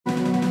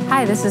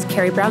Hi, this is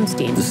Carrie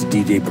Brownstein. This is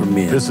DJ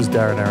Premier. This is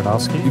Darren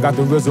Aronofsky. You got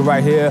the RZA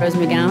right here. Rose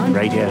McGowan.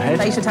 Radiohead.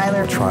 Aisha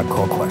Tyler. Tribe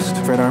Called Quest.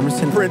 Fred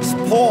Armisen. Prince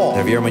Paul.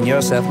 Javier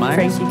Munoz. Seth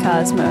Meyers. Frankie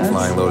Cosmos.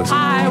 Flying Lotus.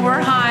 Hi,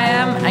 we're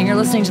Chaim, and you're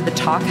listening to the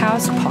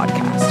Talkhouse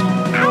Podcast.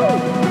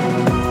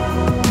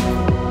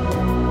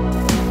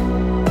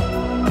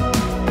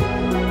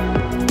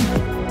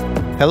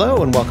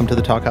 Hello and welcome to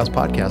the Talkhouse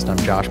Podcast. I'm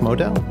Josh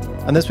Modell.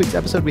 On this week's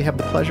episode, we have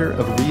the pleasure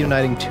of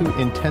reuniting two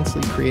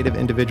intensely creative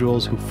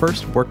individuals who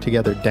first worked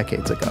together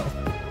decades ago,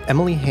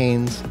 Emily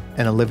Haines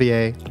and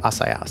Olivier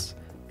Assayas.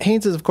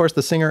 Haines is, of course,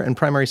 the singer and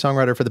primary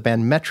songwriter for the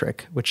band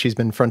Metric, which she's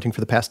been fronting for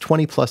the past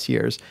 20-plus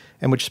years,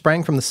 and which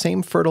sprang from the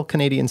same fertile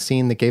Canadian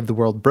scene that gave the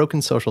world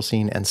Broken Social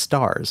Scene and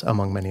Stars,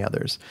 among many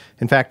others.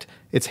 In fact,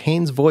 it's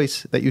Haines'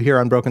 voice that you hear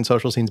on Broken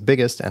Social Scene's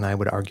biggest, and I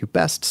would argue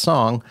best,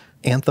 song,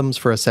 Anthems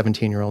for a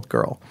 17-Year-Old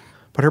Girl.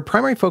 But her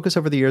primary focus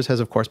over the years has,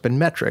 of course, been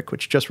Metric,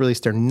 which just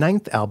released their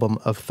 9th album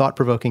of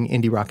thought-provoking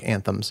indie rock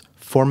anthems,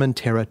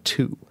 Formentera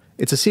 2.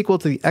 It's a sequel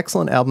to the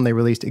excellent album they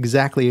released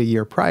exactly a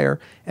year prior,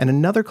 and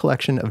another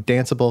collection of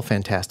danceable,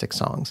 fantastic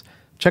songs.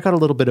 Check out a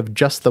little bit of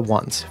Just the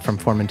Once from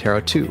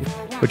Formentera 2,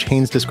 which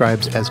Haines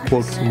describes as,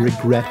 quote,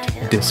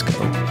 regret disco.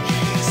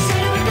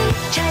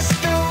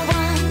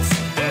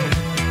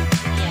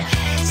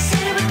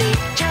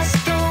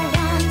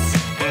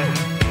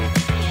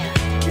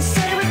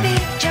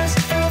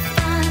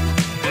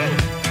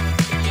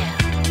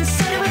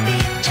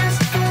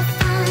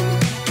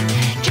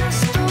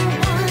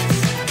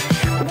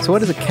 So what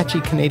does a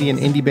catchy Canadian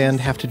indie band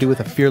have to do with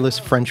a fearless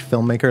French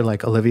filmmaker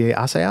like Olivier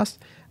Assayas?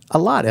 A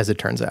lot, as it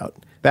turns out.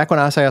 Back when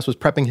Assayas was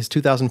prepping his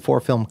 2004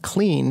 film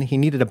Clean, he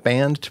needed a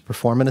band to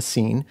perform in a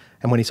scene,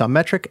 and when he saw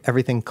Metric,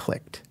 everything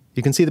clicked.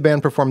 You can see the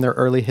band perform their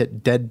early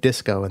hit Dead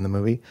Disco in the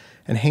movie,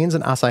 and Haines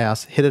and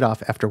Assayas hit it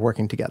off after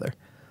working together.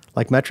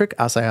 Like Metric,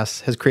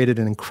 Assayas has created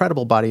an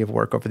incredible body of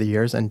work over the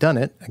years and done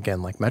it,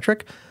 again like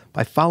Metric,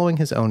 by following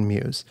his own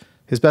muse.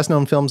 His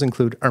best-known films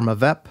include Irma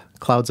Vep,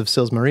 Clouds of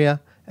Sils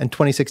Maria, and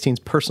 2016's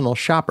Personal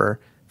Shopper,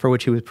 for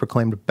which he was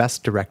proclaimed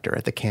Best Director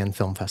at the Cannes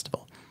Film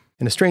Festival.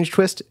 In a strange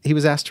twist, he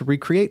was asked to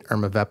recreate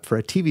Irma Vep for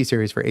a TV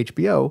series for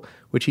HBO,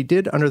 which he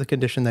did under the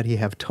condition that he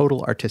have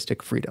total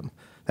artistic freedom.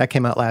 That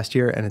came out last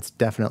year, and it's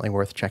definitely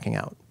worth checking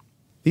out.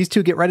 These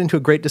two get right into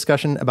a great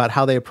discussion about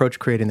how they approach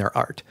creating their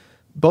art.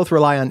 Both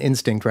rely on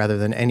instinct rather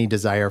than any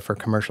desire for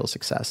commercial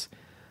success.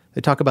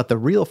 They talk about the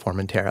real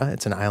Formentera,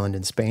 it's an island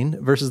in Spain,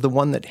 versus the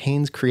one that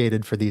Haines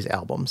created for these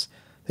albums.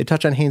 They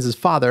touch on Haines'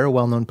 father, a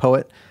well-known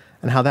poet,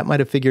 and how that might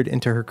have figured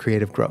into her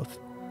creative growth.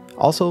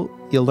 Also,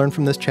 you'll learn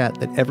from this chat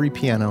that every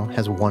piano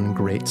has one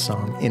great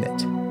song in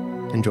it.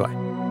 Enjoy.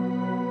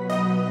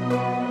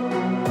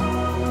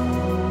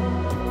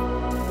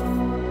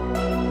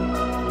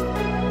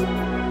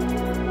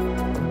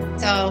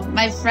 So,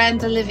 my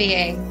friend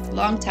Olivier,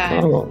 long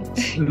time. Oh,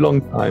 long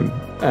time.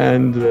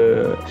 And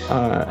it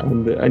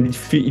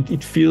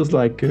feels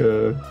like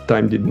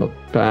time did not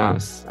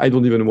pass. I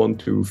don't even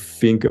want to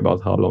think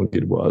about how long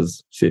it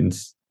was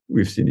since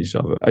we've seen each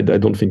other. I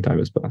don't think time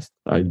has passed.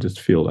 I just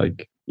feel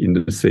like in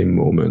the same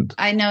moment.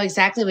 I know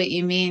exactly what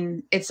you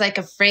mean. It's like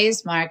a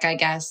phrase mark, I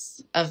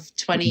guess, of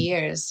 20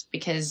 years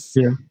because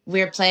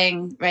we're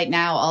playing right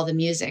now all the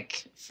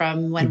music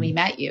from when we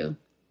met you,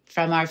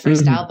 from our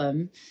first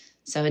album.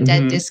 So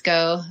Dead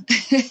Disco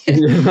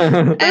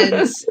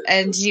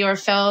and your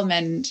film,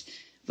 and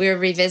we're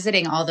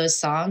revisiting all those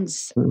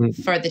songs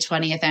for the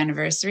 20th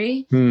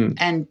anniversary.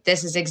 And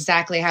this is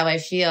exactly how I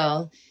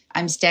feel.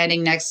 I'm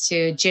standing next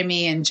to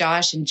Jimmy and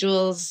Josh and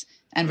Jules,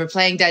 and we're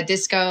playing Dead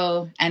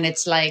Disco, and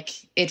it's like,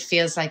 it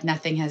feels like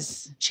nothing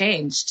has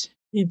changed.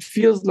 It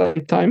feels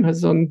like time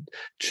hasn't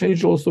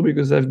changed also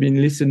because I've been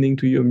listening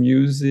to your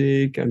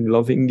music and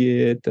loving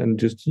it and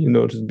just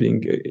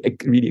being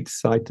really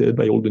excited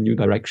by all the new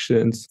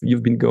directions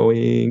you've been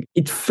going.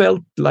 It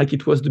felt like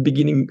it was the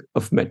beginning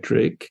of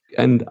Metric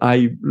and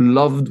I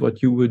loved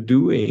what you were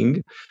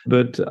doing,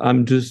 but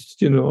I'm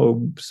just,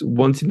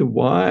 once in a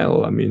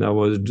while, I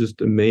was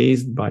just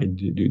amazed by,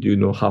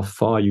 how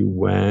far you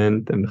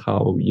went and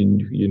how,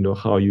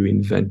 how you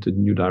invented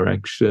new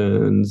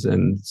directions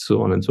and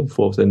so on and so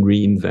forth and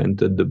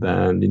reinvented the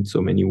band in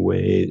so many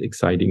ways,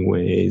 exciting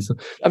ways.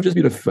 I've just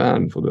been a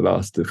fan for the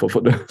last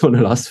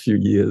few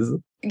years.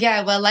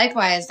 Yeah, well,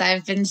 likewise,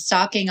 I've been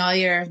stalking all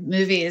your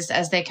movies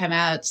as they come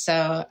out.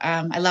 So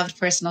I loved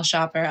Personal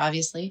Shopper,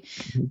 obviously,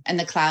 and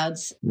The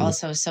Clouds,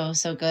 also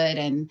so good.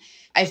 And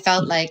I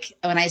felt like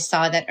when I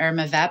saw that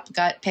Irma Vep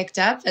got picked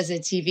up as a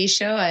TV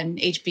show on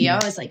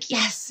HBO, I was like,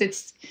 yes,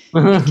 it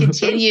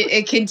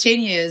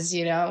continues.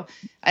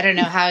 I don't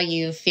know how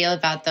you feel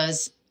about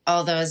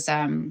all those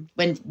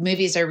when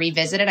movies are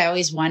revisited. I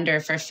always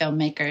wonder for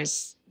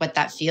filmmakers what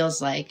that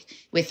feels like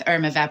with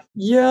Irma Vep.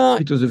 Yeah,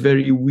 it was a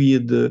very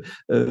weird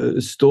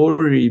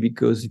story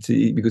because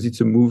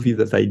it's a movie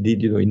that I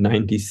did, in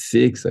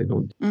 '96. I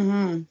don't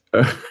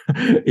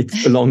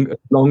It's a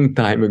long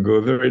time ago,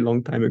 a very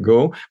long time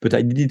ago. But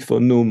I did it for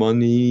no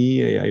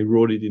money. I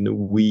wrote it in a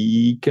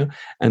week,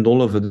 and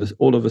all of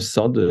a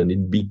sudden,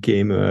 it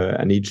became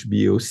an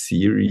HBO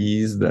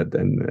series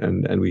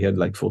and we had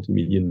like $40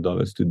 million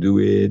to do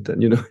it,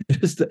 and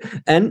just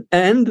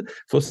and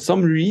for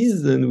some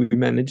reason we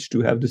managed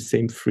to have the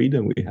same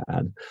freedom we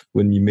had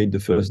when we made the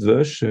first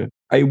version.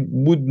 I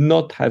would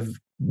not have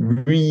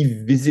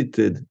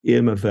revisited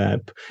Irma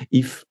Vep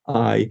if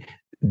I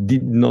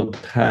did not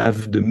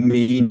have the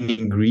main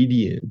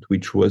ingredient,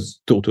 which was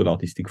total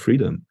artistic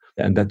freedom.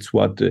 And that's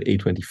what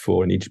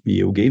A24 and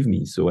HBO gave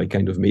me. So I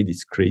kind of made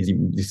this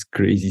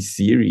crazy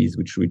series,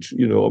 which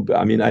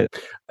I mean,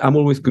 I'm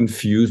always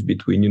confused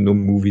between,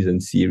 movies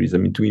and series. I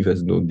mean, to me,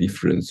 there's no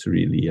difference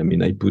really. I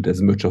mean, I put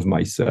as much of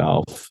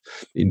myself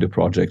in the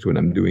project when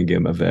I'm doing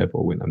Irma Vep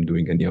or when I'm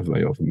doing any of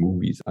my other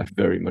movies. I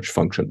very much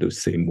function the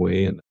same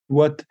way. And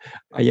what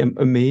I am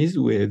amazed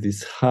with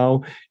is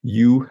how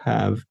you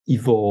have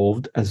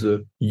evolved as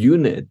a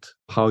unit,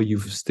 how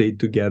you've stayed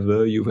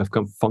together, you have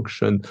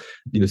functioned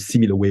in a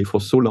similar way for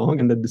so long.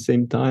 And at the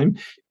same time,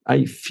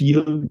 I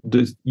feel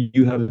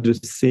you have the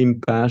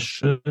same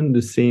passion,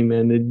 the same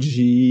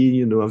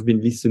energy. I've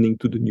been listening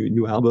to the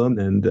new album,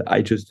 and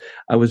I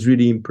was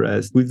really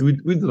impressed with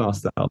the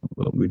last album,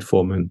 with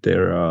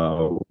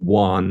Formentera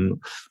 1,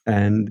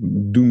 and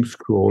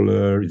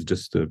Doomscroller is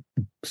just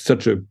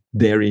such a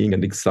daring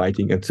and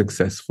exciting and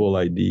successful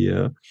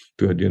idea.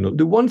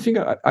 The one thing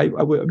I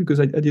because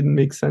I didn't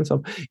make sense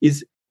of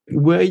is,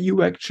 were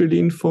you actually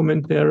in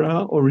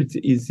Formentera, or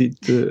is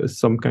it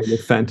some kind of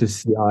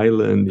fantasy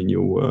island in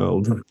your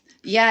world?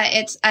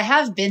 Yeah, I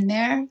have been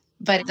there,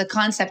 but the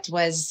concept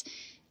was,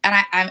 and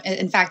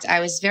in fact, I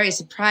was very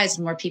surprised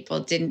more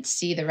people didn't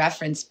see the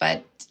reference,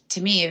 but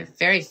to me, a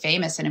very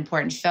famous and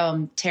important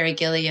film, Terry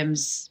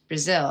Gilliam's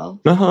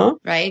Brazil,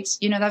 right?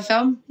 You know that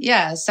film?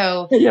 Yeah.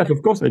 So yes,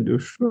 of course I do.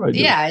 Sure I do.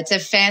 Yeah, it's a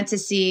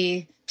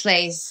fantasy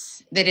place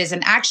that is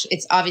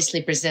it's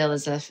obviously Brazil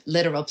is a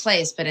literal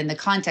place, but in the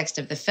context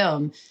of the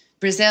film,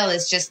 Brazil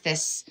is just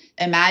this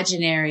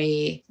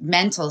imaginary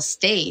mental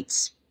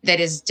state that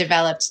is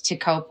developed to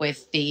cope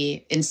with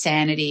the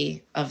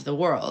insanity of the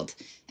world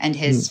and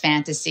his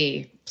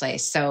fantasy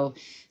place. So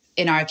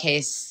in our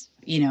case,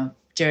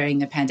 during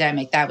the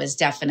pandemic, that was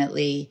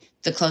definitely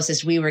the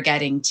closest we were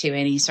getting to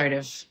any sort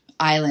of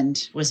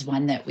island, was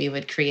one that we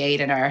would create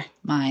in our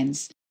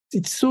minds.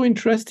 It's so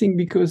interesting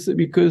because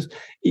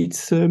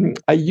it's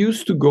I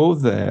used to go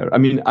there. I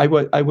mean, I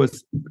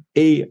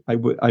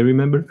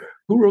remember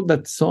who wrote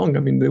that song.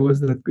 I mean, there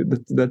was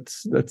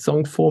that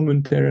song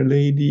Formentera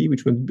Lady,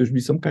 which would be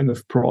some kind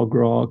of prog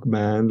rock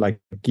band like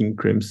King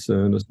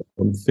Crimson or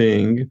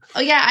something.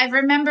 Oh yeah, I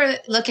remember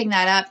looking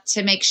that up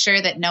to make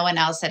sure that no one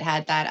else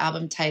had that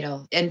album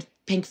title. And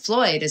Pink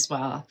Floyd as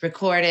well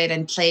recorded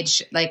and played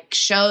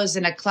shows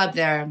in a club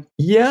there.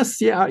 Yes,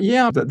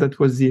 yeah. That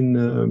was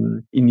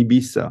in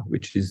Ibiza,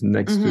 which is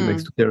next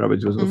to Terra, but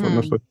it was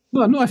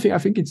no. I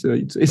think it's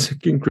a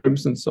King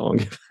Crimson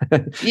song.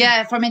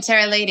 Yeah,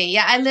 Formentera Lady.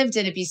 Yeah, I lived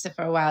in Ibiza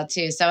for a while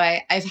too, so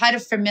I've had a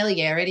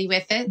familiarity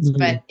with it,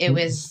 but it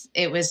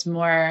was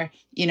more.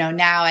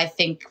 Now I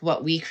think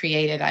what we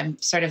created, I'm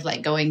sort of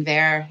like going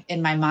there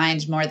in my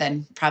mind more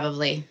than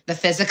probably the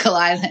physical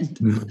island.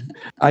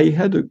 I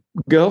had a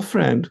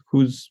girlfriend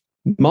whose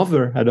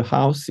mother had a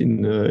house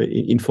in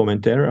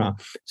Formentera,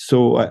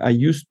 so I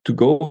used to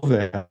go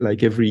there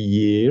like every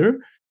year.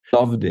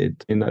 Loved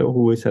it, and I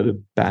always had a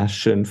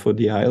passion for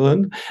the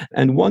island.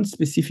 And one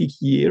specific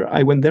year,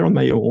 I went there on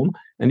my own,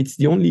 and it's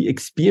the only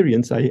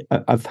experience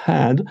I've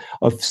had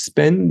of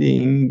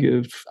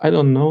spending, I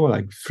don't know,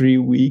 like 3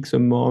 weeks, a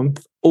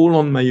month, all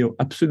on my own,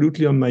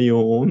 absolutely on my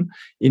own,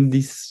 in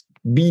this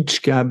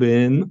beach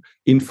cabin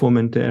in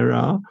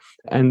Formentera.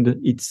 And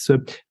it's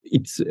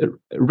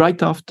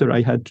right after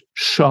I had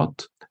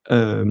shot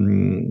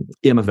Irma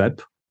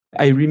Vep.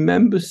 I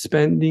remember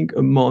spending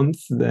a month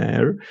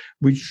there,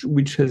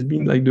 which has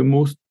been like the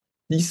most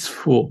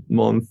peaceful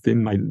month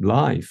in my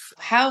life.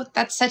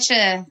 That's such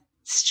a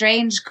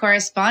strange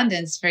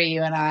correspondence for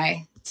you and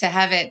I to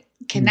have it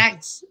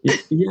connect.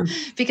 Yeah.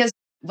 Because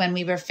when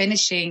we were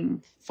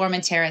finishing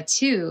Formentera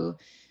 2,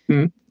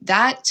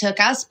 that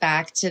took us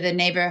back to the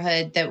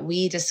neighborhood that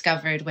we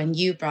discovered when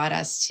you brought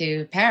us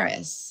to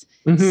Paris.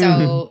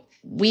 So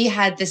we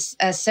had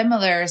a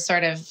similar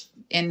sort of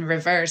in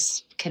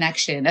reverse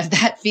connection of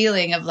that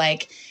feeling of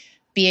like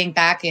being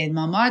back in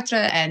Montmartre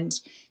and,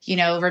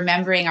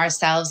 remembering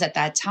ourselves at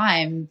that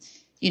time.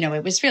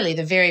 It was really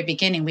the very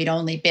beginning. We'd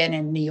only been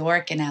in New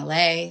York and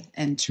LA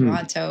and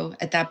Toronto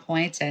at that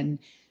point, and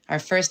our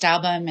first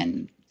album.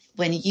 And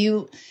when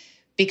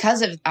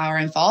because of our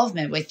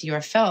involvement with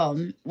your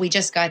film, we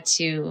just got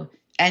to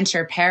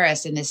enter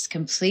Paris in this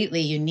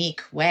completely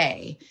unique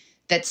way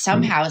that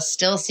somehow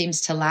still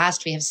seems to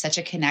last. We have such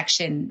a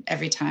connection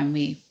every time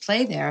we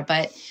play there,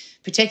 but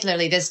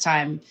particularly this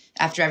time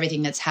after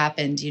everything that's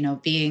happened,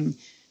 being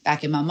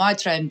back in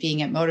Montmartre and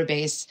being at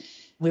Motorbase,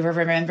 we were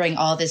remembering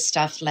all this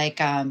stuff like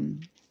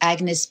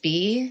Agnes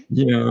B,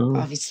 Yeah.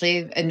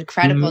 obviously an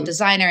incredible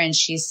designer, and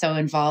she's so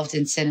involved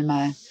in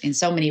cinema in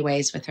so many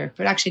ways with her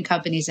production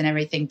companies and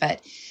everything. But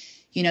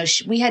you know,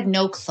 we had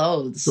no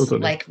clothes.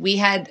 Totally. Like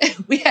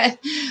I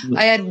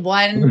had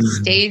one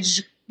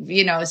stage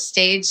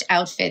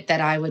outfit that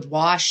I would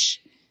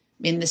wash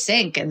in the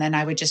sink, and then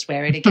I would just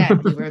wear it again.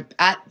 We were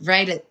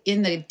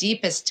in the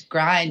deepest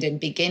grind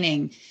and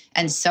beginning,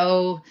 and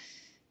so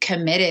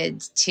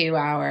committed to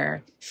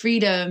our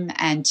freedom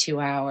and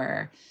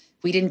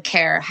we didn't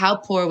care how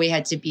poor we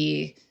had to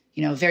be,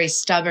 you know, very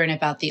stubborn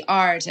about the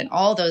art and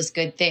all those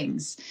good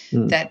things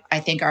that I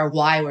think are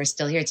why we're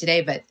still here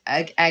today. But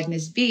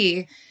Agnes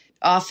B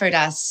offered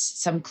us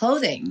some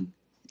clothing.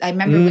 I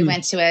remember we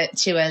went to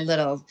a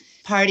little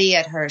party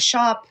at her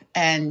shop,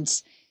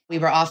 and we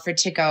were offered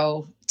to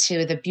go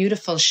to the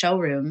beautiful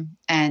showroom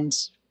and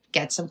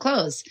get some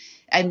clothes.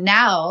 And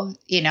now,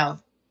 you know,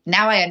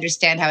 now I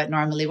understand how it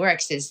normally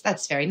works.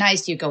 That's very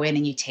nice. You go in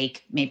and you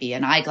take maybe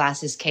an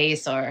eyeglasses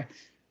case or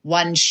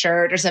one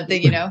shirt or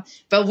something, you know,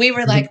 but we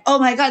were like, oh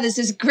my God, this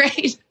is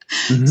great.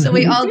 So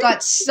we all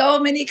got so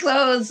many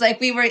clothes.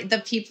 Like we were the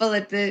people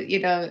at the, you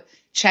know,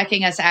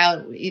 checking us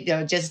out, you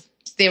know, just,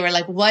 they were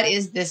like, what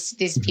is this?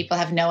 These people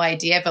have no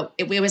idea, but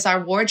it was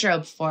our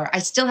wardrobe I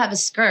still have a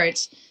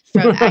skirt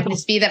from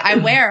Agnes B that I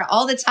wear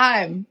all the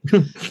time,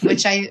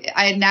 which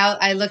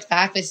I look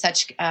back with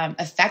such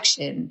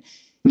affection,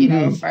 you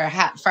know,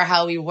 for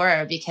how we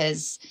were,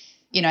 because,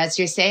 you know, as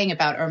you're saying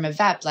about Irma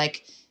Vep,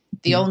 like,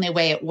 the only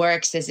way it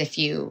works is if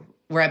you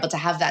were able to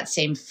have that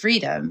same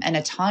freedom and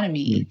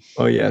autonomy.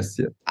 Oh, yes.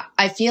 Yeah.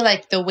 I feel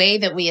like the way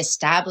that we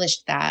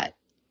established that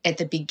at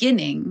the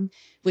beginning,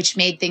 which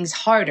made things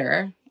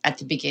harder at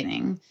the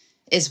beginning,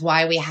 is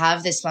why we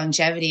have this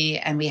longevity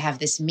and we have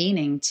this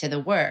meaning to the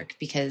work,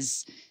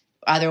 because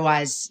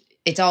otherwise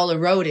it's all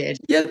eroded.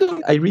 Yeah,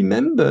 I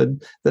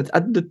remembered that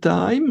at the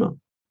time,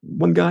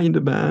 one guy in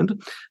the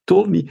band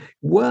told me,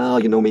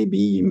 well, you know,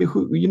 maybe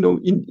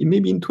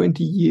in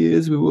 20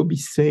 years we will be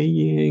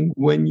saying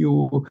when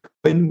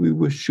we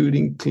were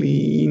shooting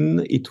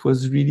clean, it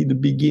was really the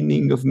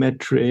beginning of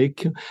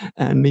metric,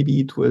 and maybe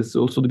it was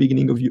also the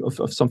beginning of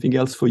something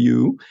else for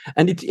you.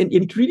 And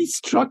it really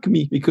struck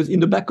me, because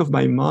in the back of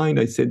my mind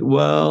I said,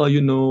 well,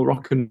 you know,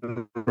 rock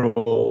and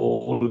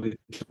roll, it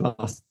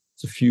lasts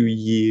a few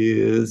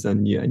years,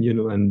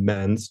 and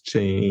bands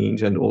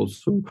change, and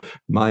also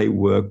my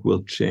work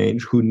will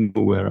change. Who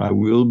knows where I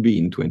will be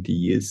in 20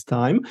 years'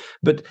 time?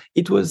 But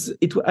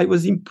I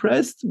was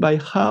impressed by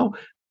how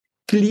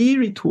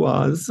clear it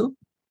was,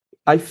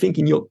 I think,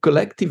 in your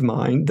collective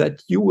mind,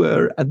 that you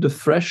were at the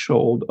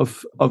threshold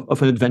of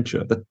an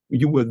adventure, that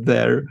you were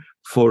there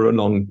for a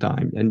long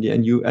time, and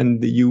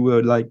you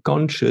were like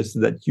conscious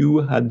that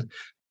you had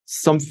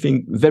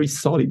something very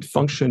solid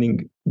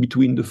functioning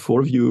between the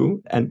four of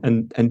you,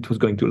 and it was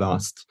going to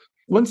last.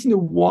 Once in a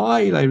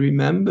while, I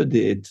remembered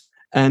it,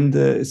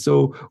 and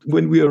so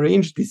when we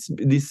arranged this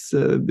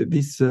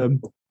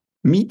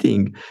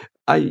meeting,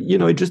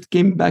 it just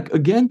came back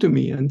again to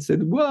me and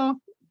said, well,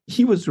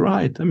 he was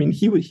right. I mean,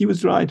 he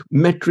was right.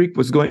 Metric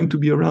was going to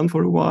be around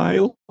for a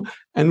while,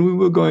 and we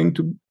were going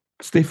to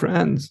stay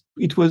friends.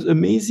 It was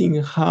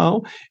amazing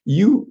how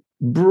you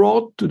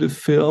brought to the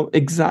film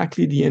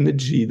exactly the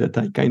energy that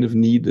I kind of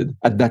needed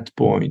at that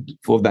point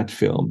for that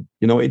film.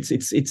 You know,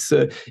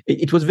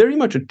 it was very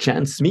much a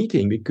chance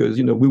meeting, because,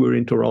 you know, we were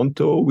in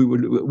Toronto.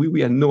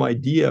 We had no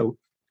idea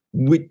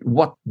with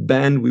what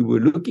band we were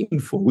looking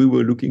for. We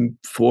were looking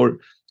for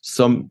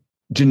some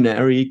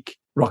generic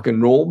rock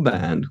and roll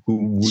band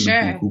who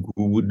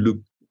would look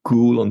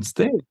cool on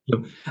stage. You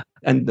know?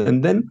 And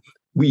then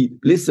we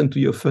listened to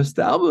your first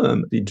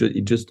album. It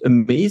just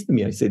amazed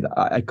me. I said,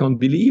 I can't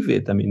believe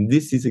it. I mean,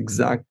 this is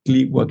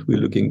exactly what we're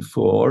looking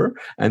for.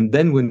 And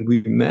then when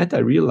we met, I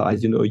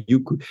realized, you know,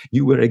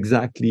 you were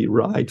exactly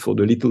right for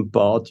the little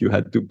part you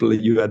had to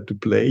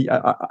play.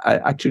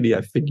 I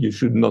think you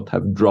should not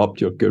have dropped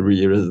your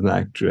career as an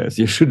actress.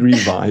 You should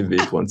revive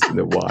it once in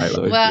a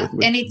while. Well,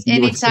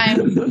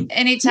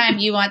 anytime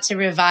you want to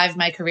revive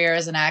my career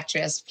as an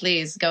actress,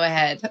 please go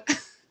ahead.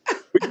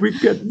 We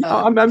can.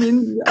 Okay,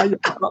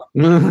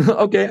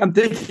 I'm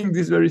taking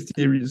this very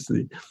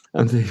seriously.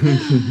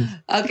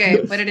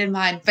 Okay, put it in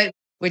mind. But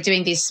we're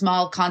doing these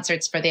small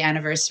concerts for the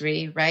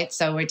anniversary, right?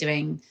 So we're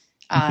doing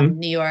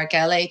New York,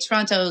 LA,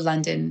 Toronto,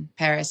 London,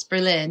 Paris,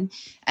 Berlin.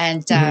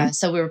 And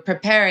so we were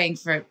preparing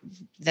for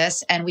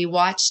this, and we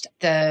watched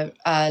the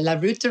La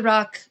Route de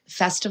Rock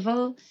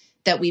festival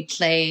that we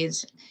played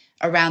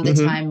around the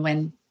time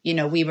when, you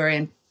know, we were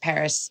in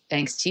Paris,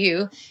 thanks to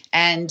you.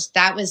 And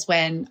that was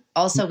when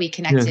also we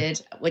connected,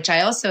 which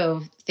I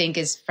also think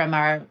is from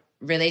our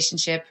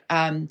relationship.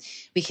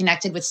 We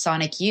connected with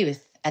Sonic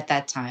Youth at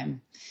that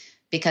time,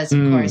 because of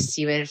course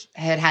you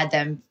had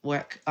them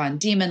work on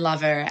Demon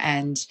Lover,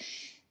 and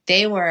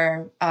they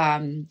were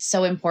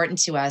so important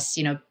to us,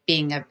 you know,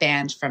 being a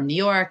band from New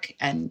York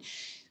and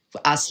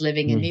us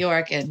living in New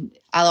York. And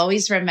I'll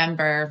always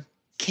remember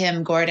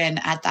Kim Gordon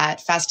at that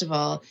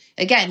festival.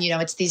 Again, you know,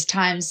 it's these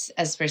times,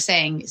 as we're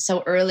saying,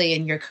 so early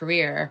in your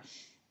career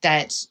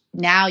that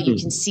now you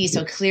can see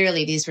so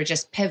clearly these were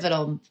just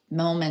pivotal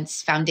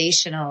moments,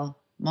 foundational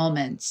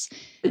moments.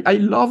 I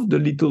love the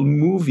little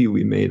movie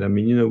we made. I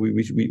mean, you know,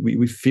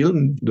 we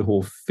filmed the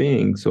whole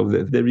thing. So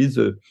there is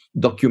a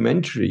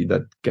documentary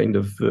that kind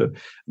of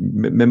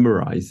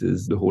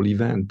memorizes the whole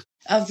event.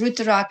 Of Route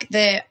de Rock,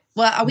 the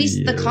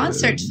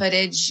concert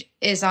footage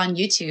is on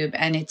YouTube,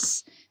 and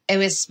it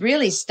was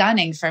really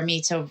stunning for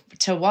me to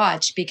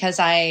watch, because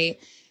I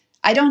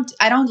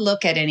don't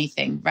look at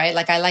anything, right?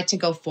 Like, I like to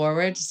go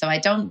forward, so I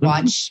don't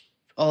watch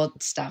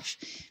old stuff.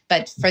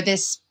 But for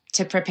this,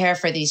 to prepare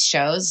for these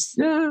shows,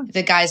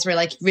 the guys were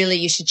like, really,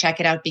 you should check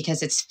it out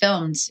because it's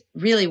filmed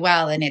really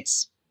well and it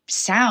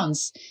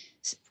sounds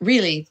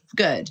really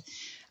good.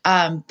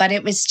 But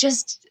it was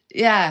just,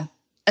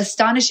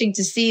 astonishing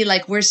to see,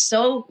 like, we're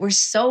so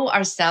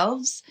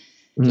ourselves,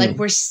 like,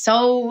 we're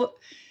so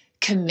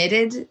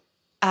committed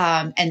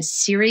and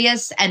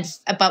serious,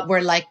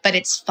 but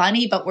it's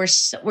funny, but we're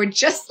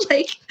just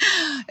like,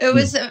 it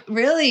was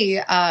really,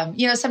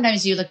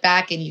 sometimes you look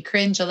back and you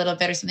cringe a little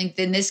bit or something.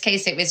 In this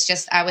case, it was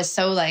just, I was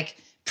so like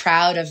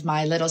proud of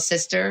my little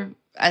sister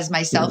as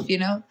myself, you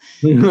know,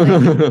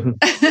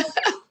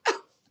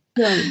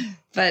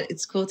 but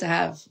it's cool to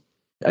have.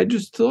 I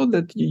just thought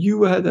that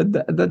you had at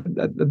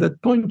that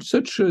point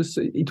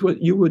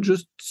you were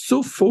just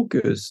so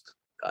focused.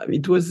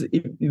 It was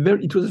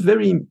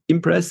very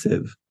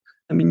impressive.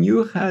 I mean,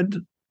 you had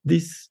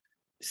this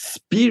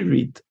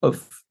spirit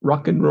of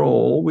rock and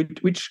roll,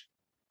 which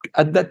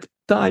at that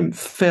time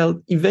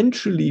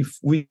eventually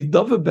with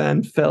other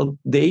band felt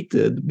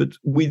dated, but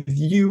with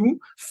you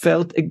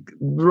felt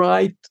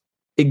right,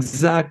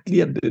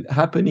 exactly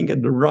happening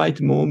at the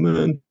right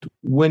moment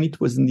when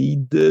it was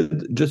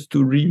needed, just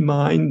to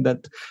remind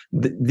that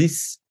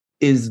this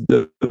is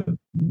the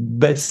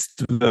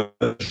best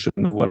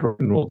version of rock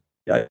and roll.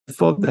 I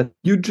thought that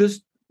you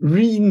just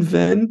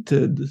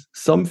reinvented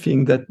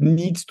something that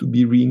needs to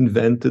be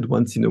reinvented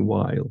once in a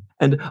while.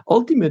 And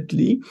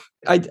ultimately,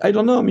 I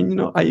don't know. I mean, you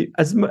know, I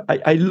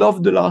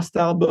love the last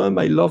album.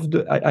 I love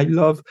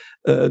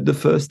the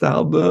first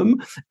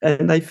album,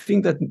 and I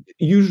think that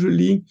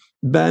usually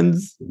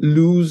bands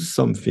lose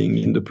something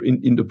in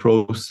the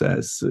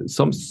process.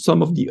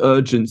 Some of the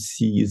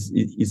urgency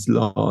is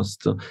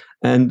lost.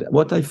 And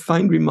what I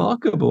find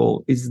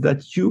remarkable is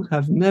that you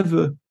have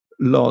never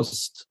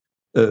lost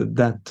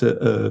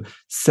that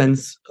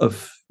sense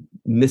of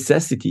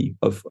necessity,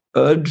 of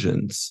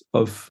urgency,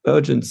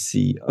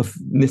 of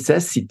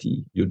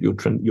necessity.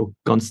 You're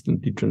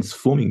constantly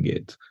transforming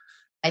it.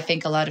 I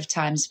think a lot of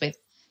times with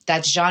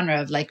that genre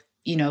of, like,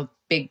 you know,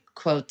 big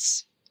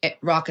quotes,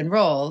 rock and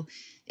roll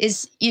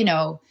is, you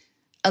know,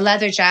 a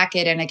leather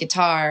jacket and a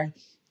guitar.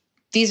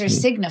 These are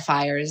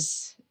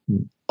signifiers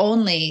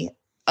only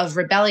of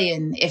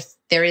rebellion, if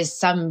there is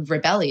some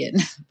rebellion.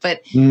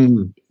 But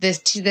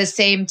the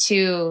same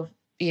two,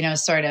 you know,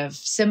 sort of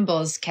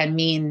symbols can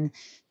mean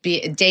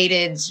be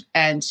dated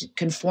and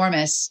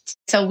conformist.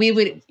 So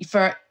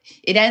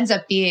it ends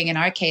up being, in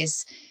our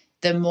case,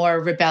 the more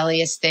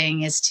rebellious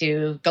thing is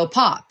to go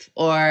pop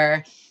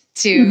or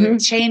to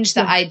change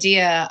the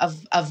idea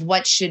of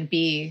what should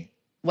be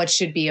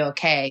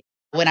okay.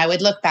 When I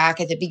would look back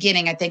at the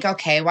beginning, I think,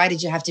 okay, why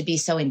did you have to be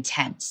so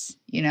intense?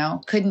 You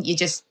know, couldn't you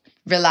just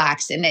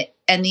relax?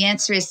 And the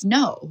answer is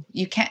no,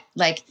 you can't.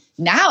 Like,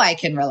 now I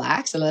can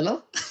relax a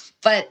little,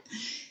 but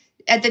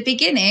at the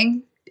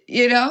beginning,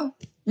 you know,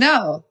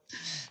 no.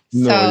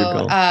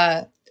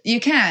 So you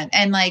can't.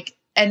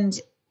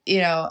 And you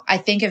know, I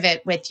think of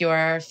it with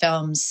your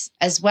films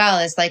as well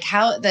as like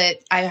how that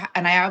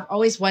I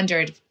always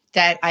wondered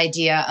that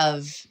idea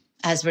of,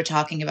 as we're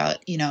talking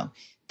about, you know,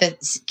 the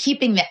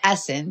keeping the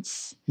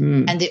essence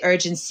and the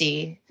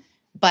urgency,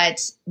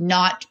 but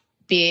not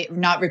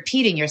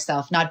repeating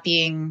yourself, not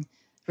being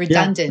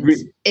redundant.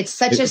 It's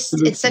such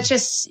a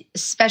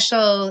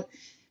special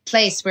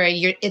place where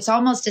it's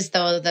almost as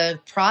though the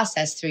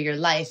process through your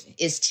life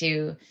is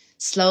to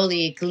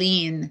slowly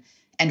glean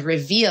and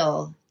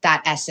reveal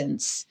that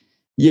essence.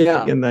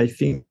 Yeah, and I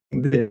think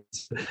there's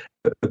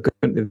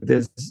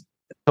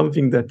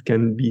something that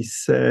can be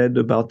said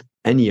about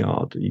any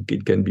art.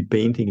 It can be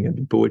painting, it can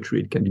be poetry,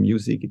 it can be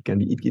music, it can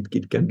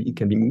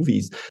be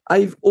movies.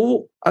 I've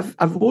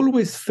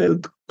always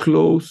felt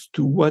close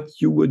to what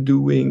you were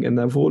doing, and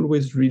I've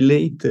always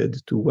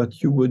related to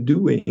what you were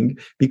doing,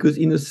 because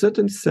in a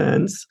certain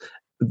sense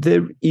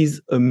there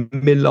is a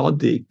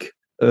melodic,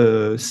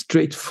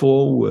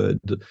 straightforward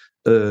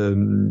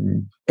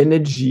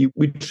energy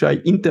which I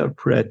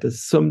interpret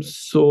as some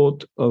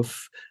sort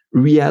of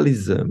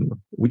realism,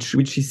 which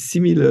is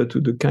similar to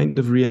the kind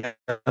of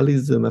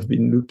realism I've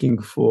been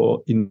looking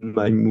for in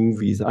my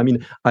movies. I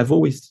mean, I've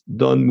always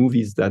done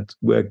movies that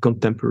were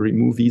contemporary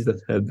movies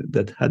that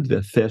had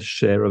their fair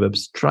share of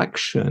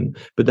abstraction,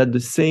 but at the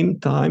same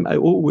time, I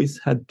always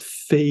had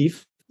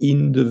faith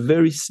in the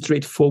very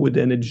straightforward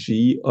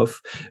energy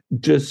of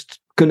just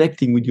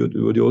connecting with your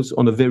audience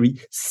on a very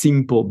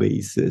simple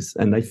basis.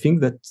 And I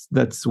think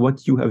that's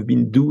what you have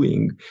been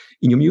doing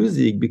in your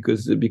music,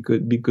 because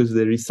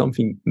there is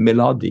something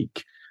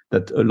melodic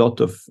that a lot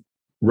of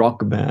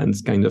rock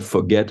bands kind of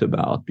forget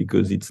about,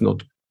 because it's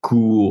not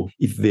cool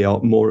if they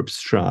are more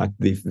abstract,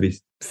 if they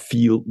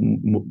feel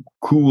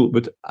cool.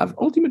 But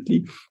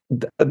ultimately,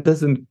 that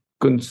doesn't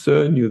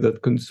concern you.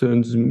 That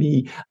concerns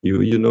me.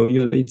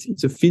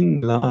 It's a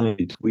thin line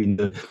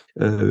between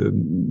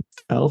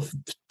self,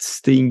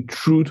 staying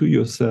true to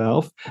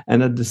yourself,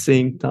 and at the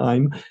same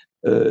time,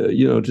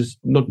 just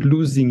not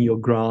losing your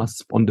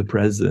grasp on the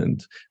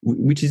present,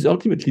 which is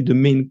ultimately the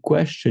main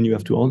question you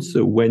have to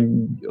answer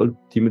when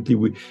ultimately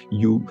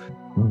you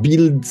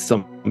build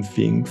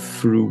something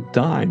through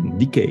time,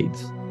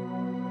 decades.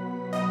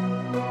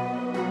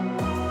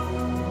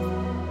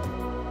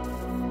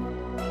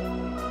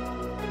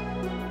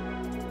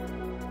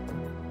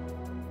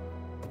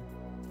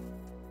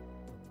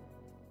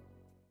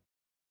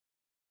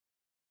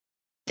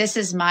 This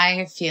is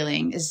my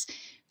feeling, is,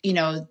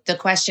 the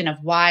question of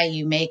why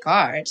you make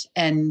art,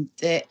 and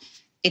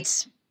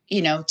it's,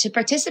 to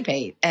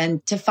participate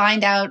and to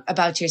find out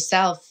about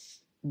yourself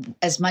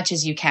as much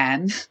as you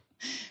can,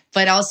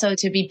 but also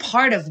to be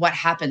part of what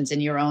happens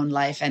in your own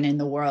life and in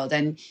the world.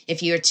 And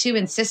if you're too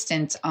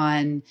insistent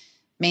on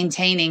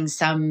maintaining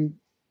some,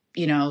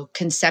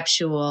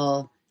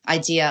 conceptual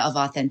idea of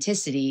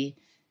authenticity,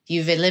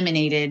 you've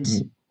eliminated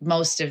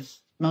most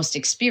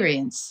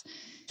experience.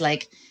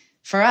 Like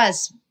for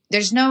us,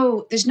 there's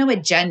no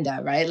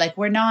agenda, right? Like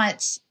we're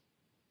not,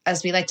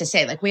 as we like to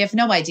say, like we have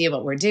no idea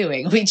what we're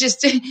doing. You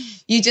just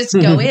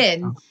go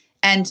in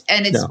and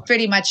it's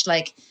pretty much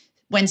like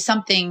when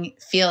something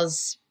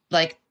feels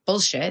like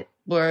bullshit,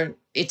 where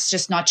it's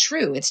just not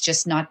true, it's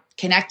just not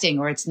connecting,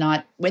 or it's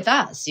not with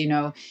us,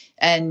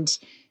 and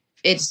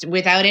it's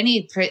without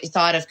any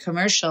thought of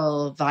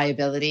commercial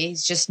viability.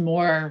 It's just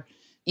more,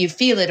 you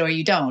feel it or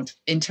you don't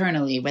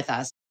internally with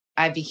us.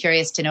 I'd be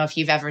curious to know if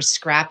you've ever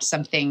scrapped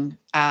something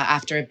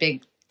after a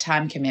big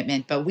time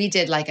commitment, but we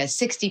did like a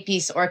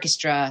 60-piece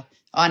orchestra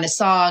on a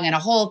song and a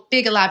whole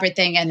big elaborate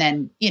thing. And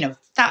then,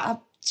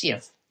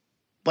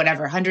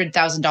 whatever,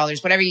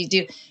 $100,000, whatever you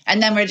do.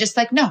 And then we're just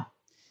like, no,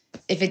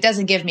 if it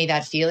doesn't give me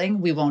that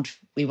feeling, we won't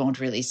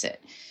release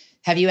it.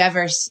 Have you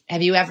ever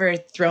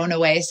thrown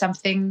away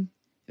something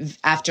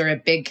after a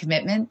big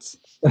commitment?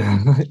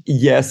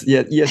 Yes,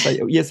 I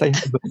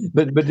have,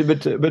 but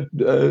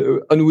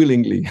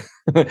unwillingly.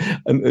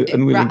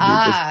 Unwillingly.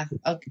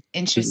 Okay,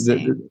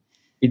 interesting.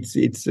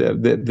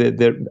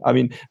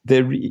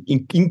 They're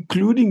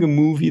including a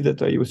movie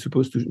that I was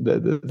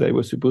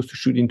supposed to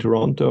shoot in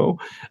Toronto,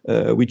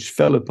 which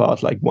fell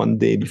apart like one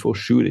day before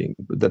shooting.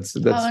 But that's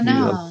oh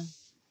no.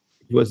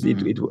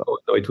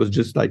 It was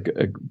just like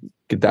a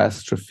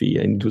catastrophe,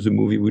 and it was a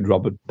movie with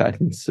Robert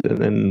Pattinson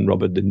and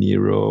Robert De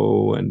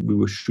Niro, and we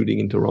were shooting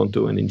in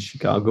Toronto and in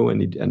Chicago,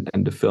 and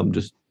the film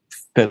just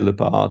fell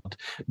apart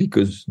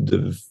because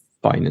the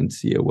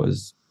financier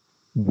was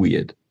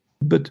weird.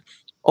 But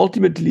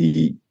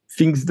ultimately,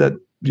 things that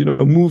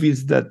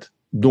movies that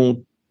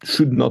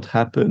should not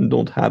happen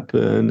don't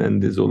happen,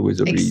 and there's always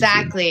a reason.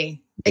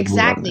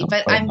 Exactly.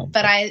 But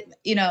I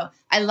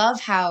love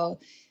how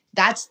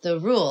that's the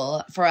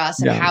rule for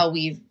us, and how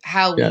we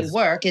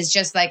work is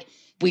just like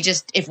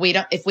if we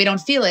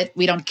don't feel it,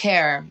 we don't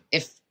care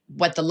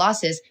what the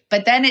loss is.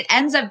 But then it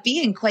ends up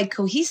being quite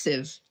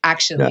cohesive,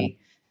 actually.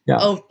 Yeah.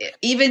 Oh,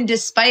 even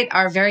despite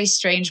our very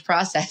strange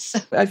process.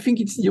 I think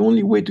it's the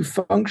only way to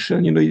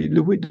function.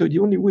 The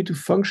only way to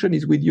function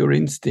is with your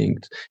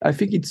instinct. I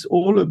think it's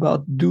all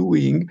about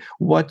doing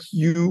what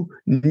you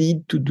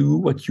need to do,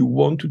 what you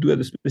want to do at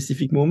a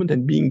specific moment,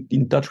 and being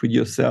in touch with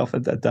yourself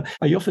at that time.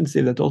 I often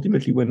say that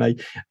ultimately when I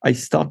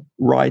start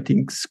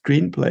writing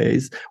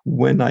screenplays,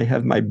 when I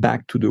have my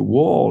back to the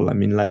wall,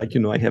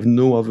 I have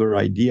no other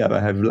idea. I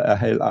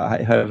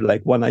have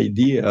like one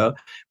idea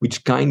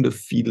which kind of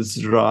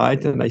feels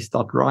right, and I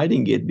start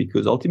writing it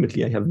because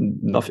ultimately I have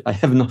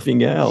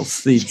nothing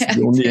else. It's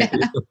the only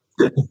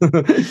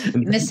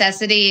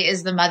necessity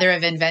is the mother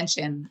of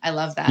invention. I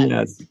love that.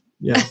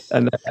 Yes,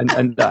 and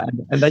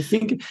I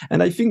think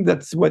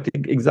that's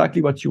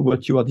exactly what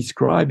you are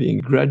describing.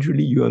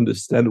 Gradually, you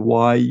understand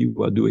why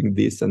you are doing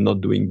this and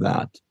not doing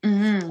that,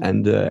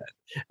 and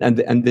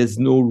there's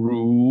no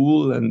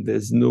rule and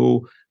there's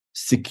no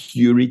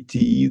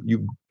security.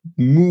 You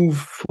move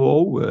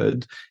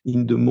forward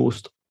in the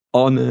most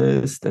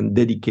honest and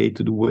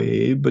dedicated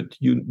way, but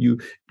you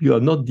are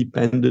not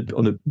dependent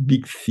on a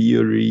big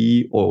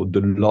theory or the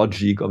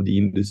logic of the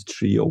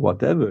industry or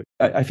whatever.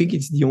 I think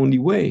it's the only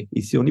way.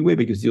 It's the only way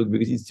because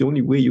it's the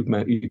only way you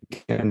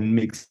can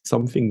make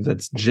something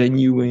that's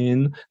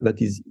genuine,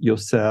 that is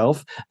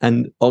yourself,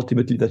 and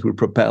ultimately that will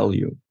propel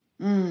you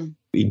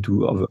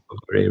into other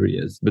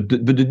areas. But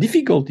the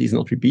difficulty is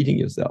not repeating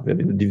yourself.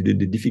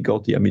 The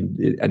difficulty,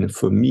 and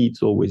for me,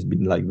 it's always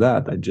been like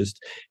that. I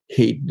just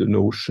hate the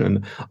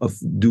notion of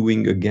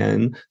doing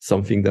again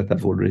something that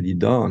I've already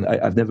done.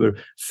 I've never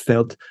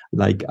felt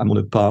like I'm on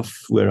a path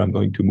where I'm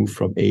going to move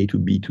from A to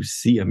B to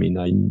C. I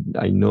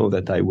know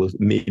that I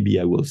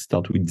will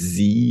start with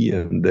Z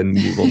and then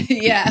move on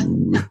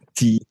to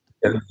T.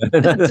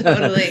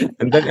 Totally.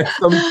 And then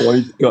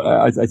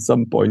at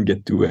some point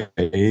get to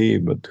A,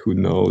 but who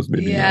knows?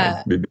 Maybe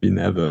not, maybe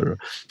never.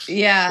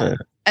 Yeah.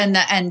 And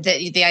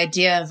the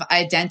idea of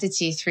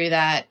identity through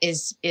that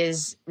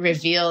is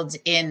revealed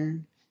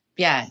in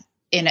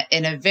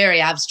a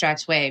very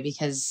abstract way,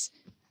 because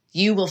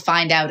you will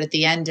find out at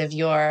the end of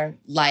your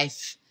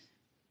life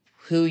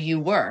who you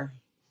were.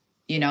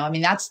 I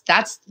mean,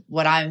 that's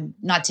what I'm,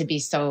 not to be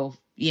so,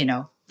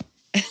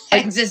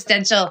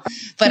 existential,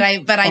 but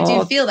I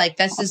do feel like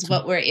this is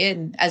what we're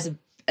in as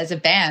a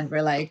band.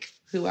 We're like,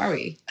 who are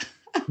we?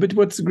 But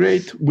what's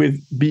great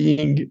with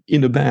being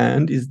in a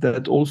band is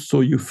that also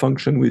you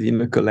function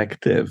within a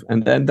collective.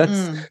 And then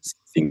that's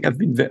something I've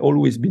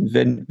always been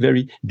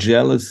very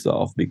jealous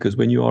of, because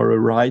when you are a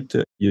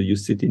writer, you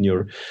sit in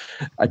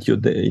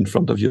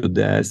front of your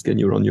desk and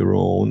you're on your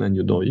own and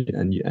you don't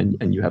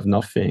and you have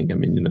nothing. I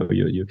mean,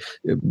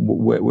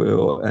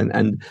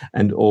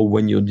 or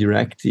when you're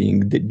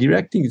directing,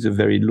 directing is a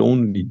very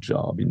lonely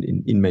job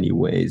in many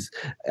ways.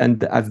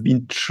 And I've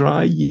been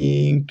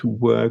trying to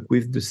work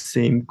with the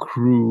same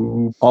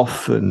crew,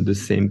 often the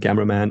same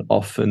cameraman,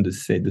 often the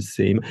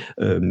same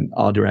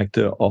art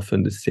director,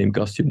 often the same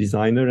costume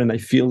designer, and I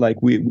feel like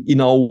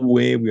in our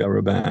way we are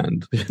a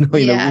band.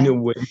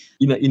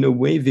 In a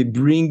way they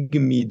bring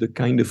me the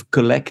kind of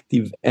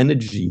collective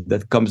energy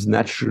that comes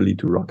naturally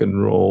to rock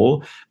and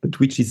roll,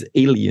 but which is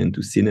alien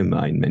to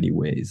cinema in many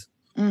ways.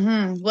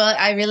 Mm-hmm. Well,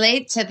 I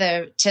relate to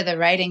the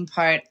writing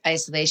part,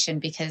 Isolation,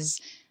 because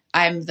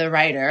I'm the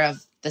writer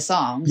of the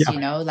songs.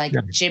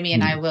 Jimmy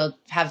and I will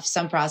have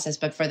some process,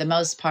 but for the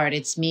most part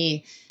it's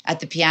me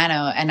at the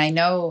piano, and I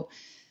know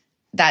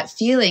that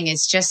feeling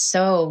is just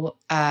so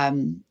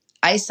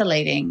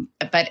isolating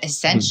but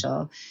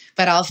essential.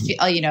 But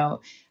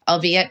I'll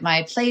be at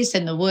my place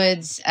in the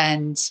woods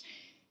and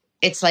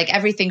it's like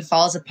everything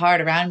falls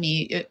apart around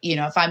me.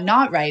 If I'm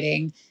not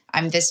writing,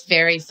 I'm this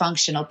very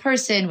functional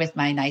person with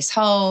my nice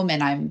home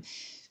and I'm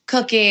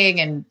cooking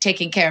and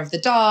taking care of the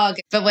dog.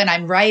 But when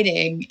I'm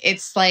writing,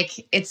 it's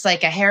like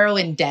a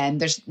heroin den.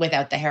 There's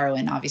without the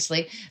heroin,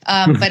 obviously.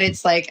 But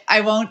it's like,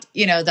 I won't,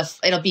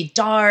 it'll be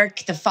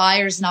dark. The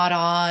fire's not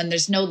on.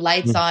 There's no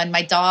lights on.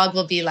 My dog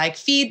will be like,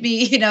 feed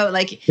me,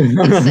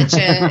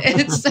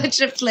 it's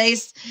such a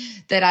place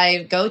that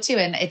I go to.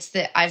 And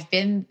I've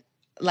been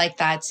like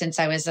that since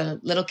I was a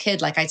little kid.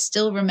 Like I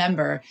still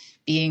remember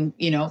being,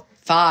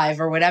 5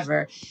 or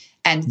whatever.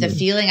 And the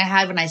feeling I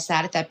had when I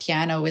sat at that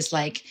piano was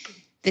like,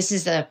 this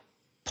is a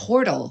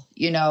portal,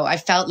 I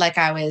felt like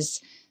I was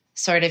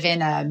sort of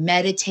in a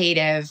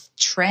meditative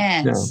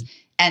trance,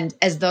 and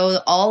as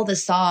though all the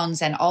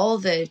songs and all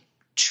the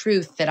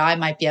truth that I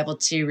might be able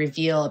to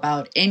reveal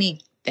about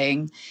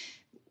anything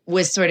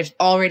was sort of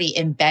already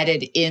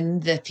embedded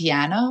in the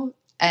piano.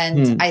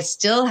 And I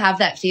still have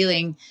that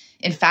feeling,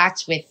 in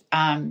fact, with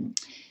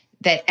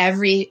that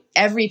every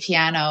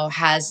piano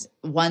has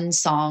one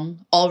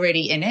song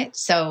already in it.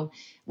 So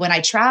when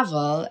I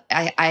travel,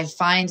 I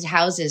find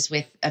houses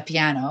with a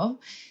piano,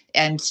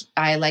 and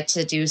I like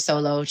to do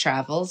solo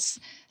travels,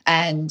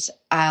 and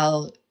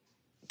I'll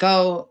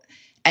go,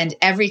 and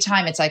every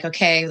time it's like,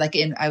 okay,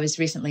 I was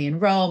recently in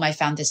Rome, I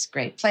found this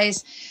great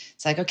place.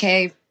 It's like,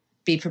 okay,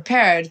 be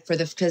prepared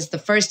because the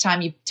first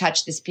time you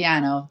touch this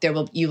piano,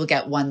 you will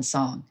get one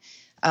song.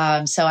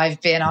 So I've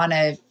been on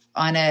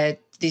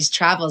these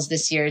travels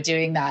this year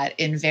doing that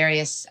in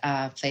various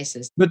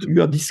places. But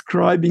you are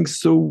describing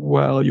so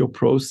well your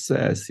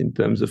process in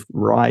terms of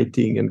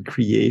writing and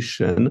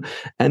creation.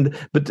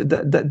 But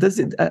does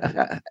it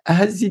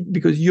has it,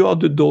 because you are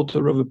the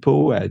daughter of a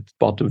poet,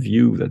 part of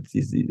you that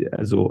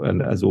has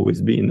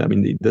always been. I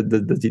mean,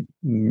 does it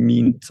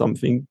mean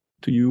something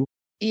to you?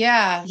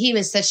 Yeah, he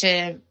was such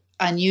an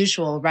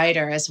unusual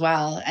writer as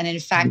well, and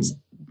in fact,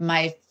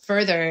 my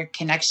further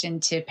connection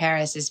to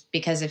Paris is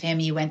because of him.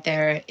 He went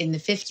there in the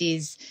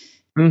 50s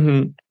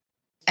and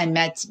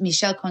met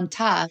Michel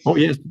Contat. Oh,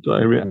 yes, I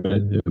remember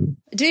him.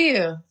 Do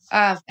you?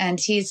 And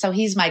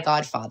he's my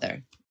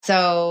godfather.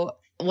 So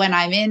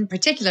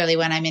particularly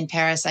when I'm in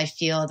Paris, I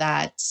feel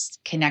that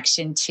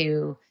connection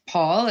to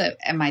Paul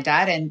and my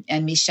dad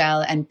and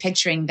Michel, and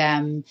picturing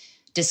them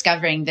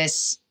discovering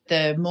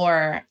the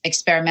more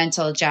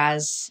experimental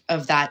jazz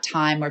of that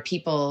time, where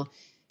people,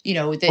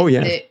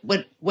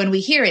 when we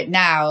hear it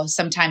now,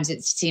 sometimes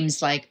it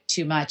seems like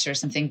too much or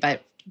something,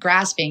 but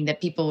grasping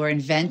that people were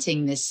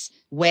inventing this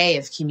way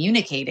of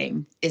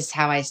communicating is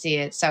how I see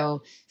it.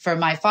 So for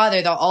my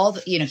father,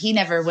 he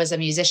never was a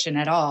musician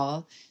at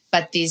all,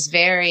 but these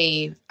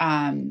very,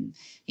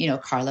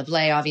 Carla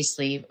Bley,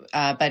 obviously,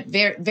 but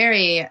very,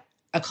 very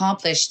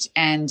accomplished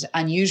and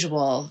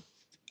unusual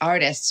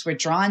artists were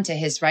drawn to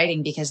his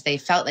writing because they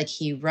felt like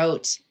he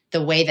wrote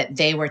the way that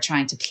they were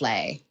trying to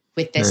play,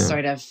 with this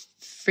sort of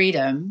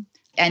freedom.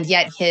 And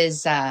yet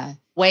his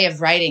way of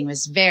writing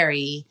was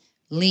very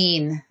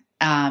lean,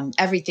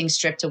 everything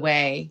stripped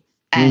away.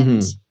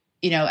 And,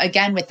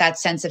 again, with that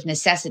sense of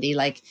necessity,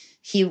 like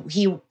he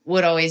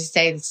would always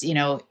say,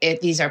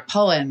 these are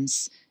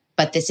poems,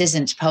 but this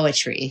isn't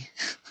poetry.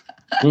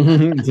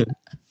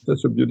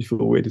 That's a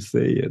beautiful way to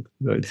say it.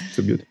 It's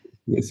a beautiful.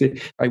 You see,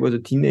 I was a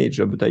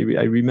teenager, but I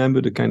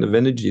remember the kind of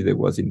energy there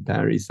was in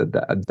Paris at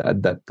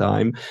that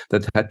time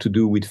that had to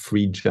do with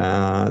free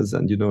jazz,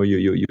 and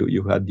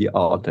you had the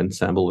art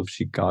ensemble of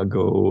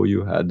Chicago,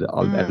 you had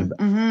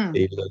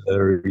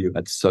Taylor, you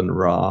had Sun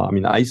Ra. I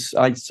mean, I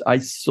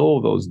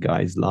saw those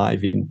guys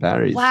live in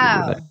Paris.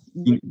 Wow.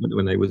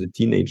 When I was a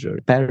teenager.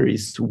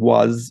 Paris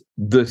was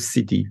the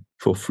city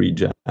for free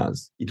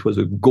jazz. It was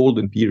a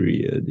golden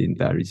period in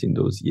Paris in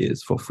those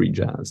years for free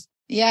jazz.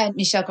 Yeah,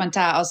 Michel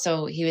Contat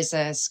also, he was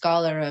a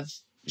scholar of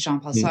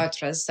Jean-Paul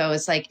Sartre. So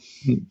it's like,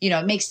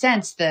 it makes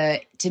sense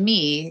to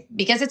me,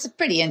 because it's a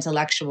pretty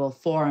intellectual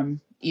form.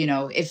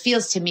 It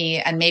feels to me,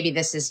 and maybe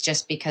this is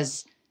just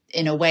because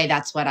in a way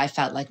that's what I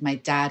felt like my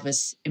dad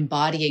was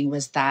embodying,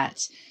 was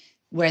that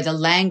where the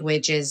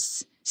language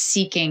is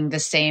seeking the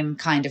same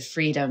kind of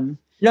freedom,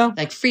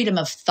 like freedom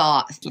of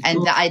thought,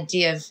 and the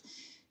idea of,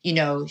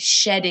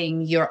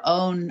 shedding your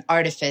own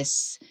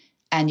artifice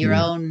and your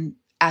own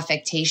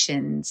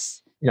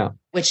affectations,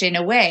 which in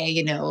a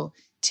way,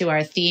 to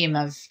our theme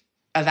of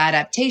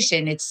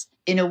adaptation, it's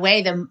in a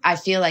way that I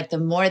feel like the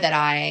more that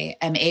I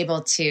am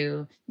able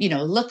to,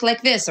 look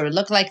like this or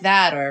look like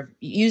that, or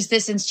use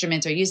this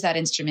instrument or use that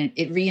instrument,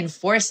 it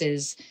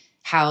reinforces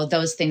how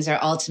those things are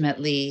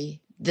ultimately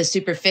the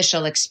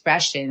superficial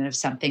expression of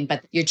something,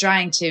 but you're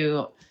trying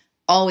to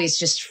always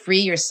just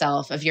free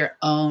yourself of your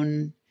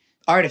own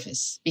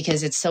artifice,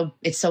 because it's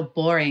so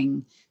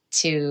boring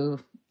to,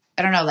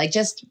 I don't know, like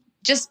just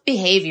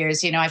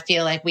behaviors. I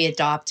feel like we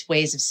adopt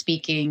ways of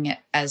speaking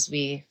as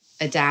we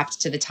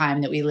adapt to the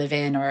time that we live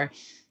in, or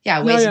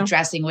ways of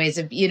dressing, ways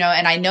of,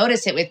 and I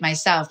notice it with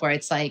myself, where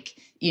it's like,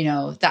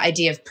 the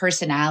idea of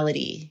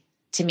personality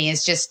to me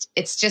is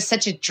it's just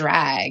such a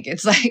drag.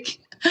 It's like,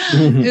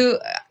 who,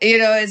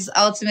 is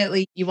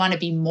ultimately, you want to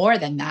be more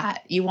than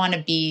that. You want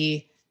to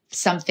be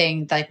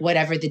something like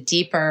whatever the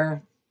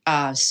deeper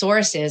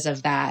source is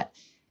of that,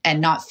 and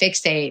not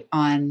fixate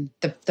on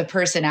the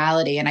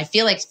personality. And I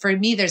feel like for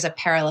me, there's a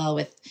parallel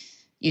with,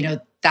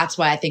 that's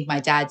why I think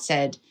my dad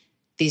said,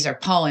 these are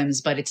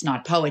poems, but it's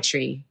not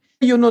poetry.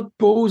 You're not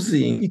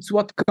posing. It's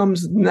what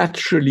comes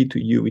naturally to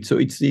you.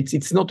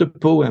 It's not a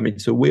poem.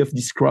 It's a way of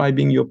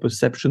describing your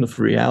perception of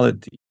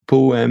reality.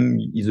 Poem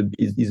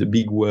is a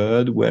big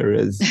word,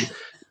 whereas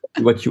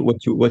what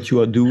you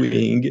are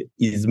doing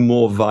is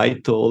more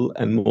vital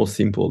and more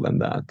simple than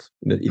that.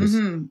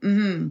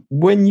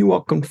 When you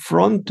are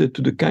confronted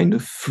to the kind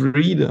of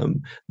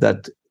freedom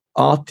that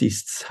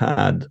artists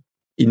had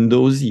in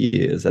those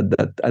years at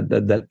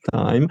that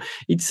time,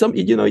 it's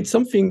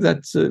something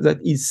that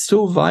is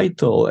so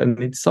vital,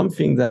 and it's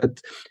something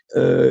that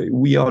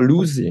we are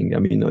losing. I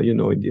mean,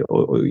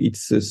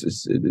 it's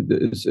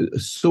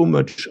so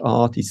much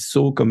art is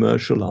so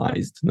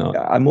commercialized now.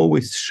 I'm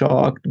always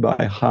shocked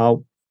by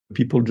how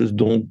people just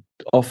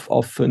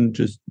often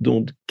just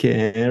don't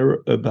care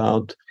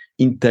about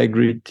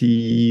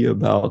integrity,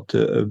 about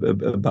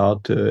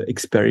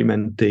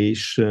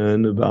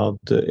experimentation, about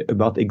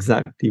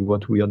exactly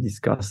what we are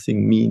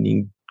discussing,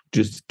 meaning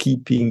just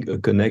keeping a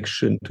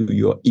connection to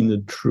your inner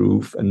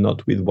truth and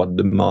not with what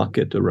the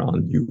market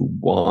around you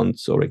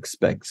wants or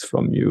expects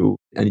from you.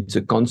 And it's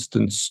a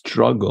constant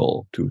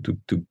struggle to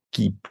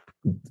keep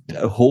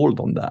a hold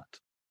on that.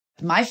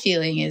 My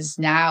feeling is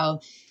now,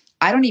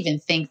 I don't even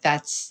think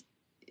that's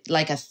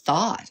like a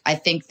thought. I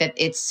think that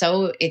it's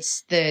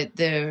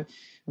the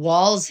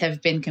walls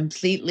have been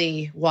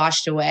completely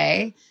washed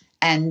away.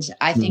 And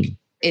I think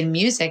in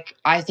music,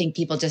 I think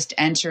people just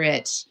enter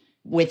it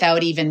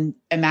without even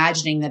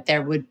imagining that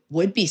there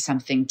would be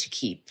something to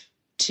keep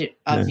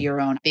of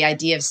your own. The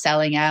idea of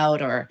selling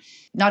out, or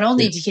not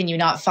only can you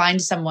not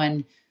find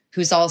someone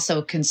who's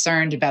also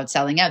concerned about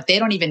selling out, they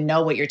don't even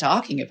know what you're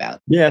talking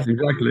about. Yes,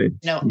 exactly.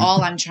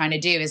 All I'm trying to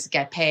do is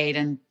get paid,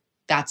 and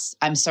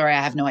I'm sorry,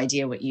 I have no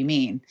idea what you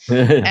mean.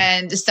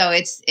 And so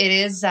it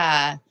is,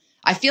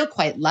 I feel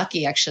quite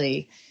lucky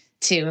actually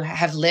to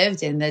have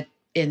lived in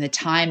the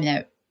time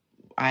that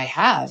I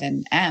have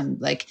and am,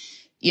 like,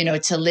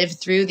 to live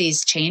through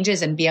these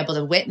changes and be able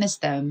to witness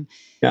them.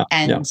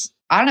 I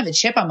don't have a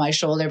chip on my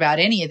shoulder about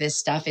any of this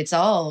stuff. It's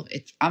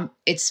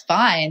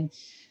fine,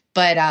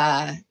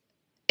 but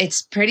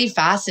it's pretty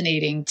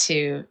fascinating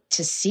to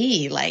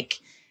see like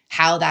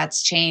how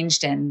that's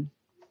changed, and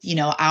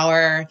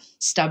our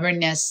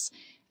stubbornness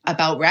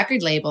about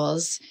record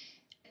labels.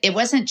 It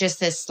wasn't just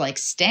this like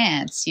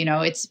stance,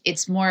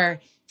 it's more,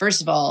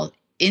 first of all,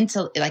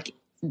 into like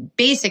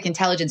basic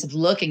intelligence of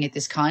looking at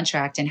this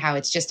contract and how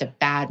it's just a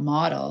bad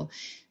model.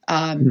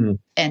 And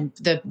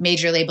the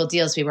major label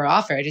deals we were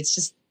offered, it's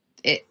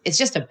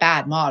just a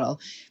bad model.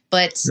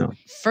 But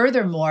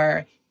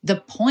furthermore, the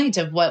point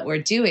of what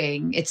we're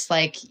doing, it's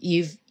like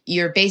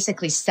you're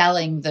basically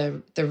selling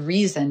the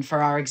reason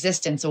for our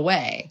existence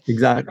away.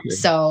 Exactly.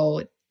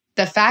 So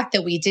the fact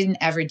that we didn't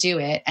ever do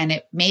it,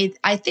 and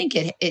I think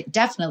it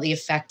definitely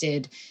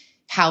affected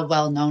how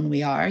well known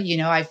we are.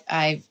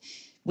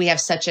 We have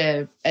such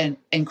an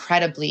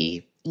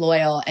incredibly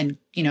loyal and,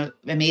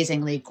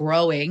 amazingly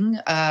growing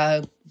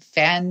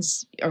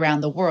fans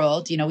around the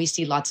world. We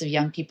see lots of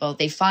young people,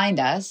 they find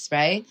us,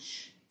 right?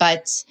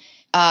 But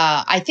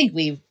I think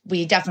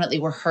we definitely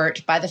were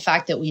hurt by the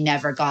fact that we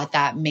never got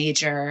that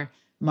major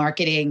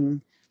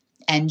marketing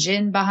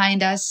engine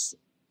behind us.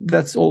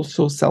 That's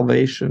also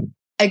salvation.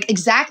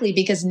 Exactly,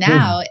 because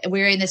now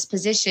we're in this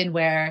position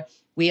where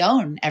we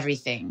own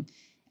everything.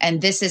 And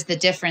this is the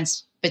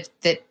difference, but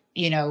that,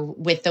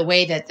 with the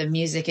way that the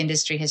music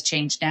industry has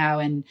changed now,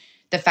 and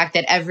the fact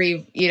that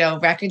every,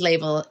 record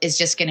label is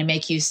just going to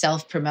make you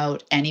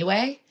self-promote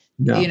anyway,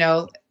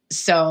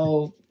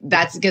 so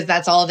that's because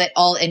that's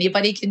all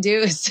anybody can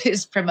do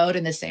is promote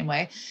in the same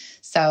way.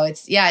 So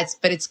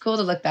it's cool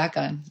to look back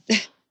on.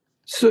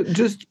 So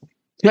just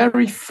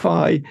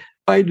clarify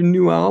why the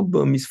new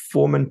album is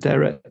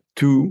Formentera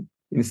 2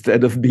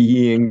 instead of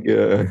being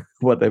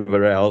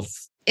whatever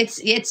else.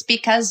 It's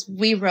because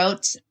we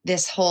wrote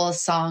this whole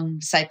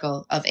song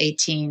cycle of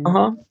 18.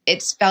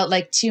 It's felt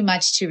like too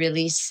much to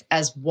release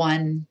as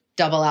one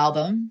double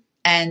album.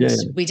 And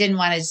we didn't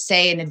want to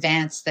say in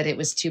advance that it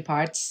was 2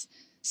 parts.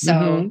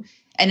 So,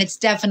 and it's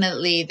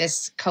definitely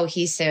this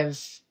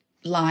cohesive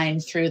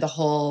line through the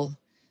whole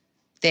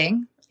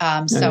thing.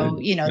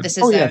 This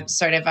is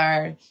sort of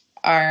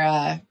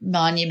our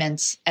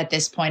monument at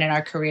this point in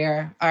our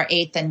career, our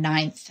 8th and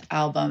 9th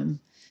album.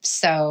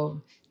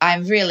 So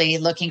I'm really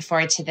looking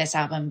forward to this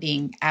album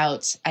being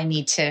out. I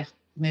need to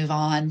move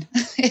on.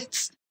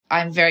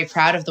 I'm very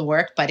proud of the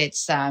work, but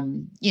it's,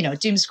 doom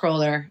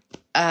scroller.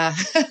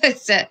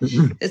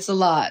 It's a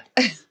lot.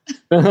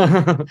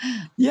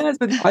 Yes,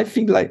 but I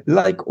think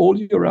like all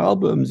your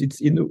albums,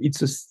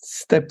 it's a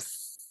step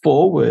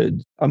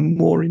forward. I'm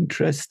more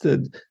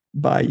interested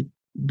by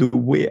the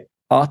way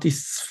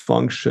artists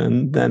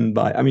function than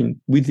by,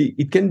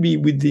 it can be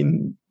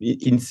within,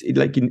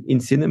 in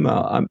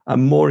cinema,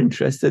 I'm more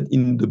interested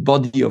in the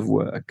body of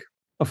work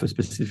of a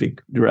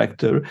specific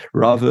director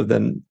rather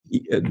than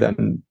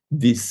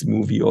this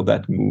movie or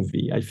that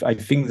movie. I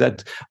think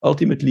that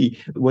ultimately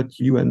what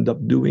you end up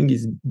doing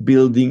is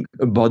building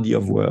a body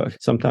of work.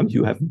 Sometimes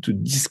you have to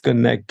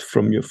disconnect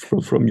from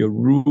your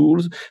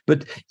rules,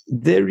 but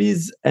there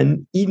is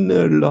an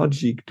inner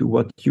logic to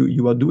what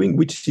you are doing,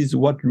 which is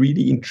what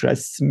really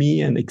interests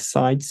me and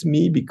excites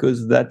me,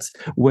 because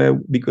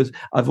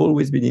I've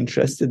always been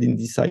interested in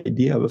this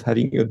idea of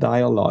having a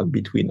dialogue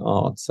between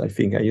arts. I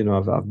think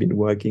I've been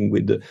working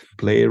with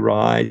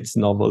playwrights,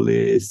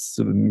 novelists,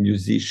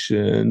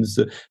 musicians,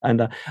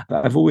 and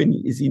I've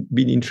always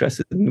been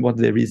interested in what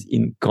there is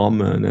in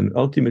common. And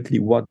ultimately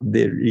what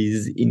there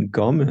is in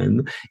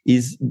common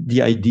is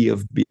the idea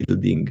of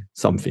building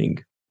something,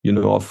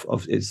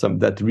 of some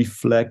that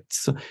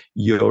reflects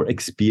your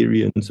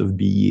experience of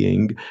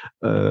being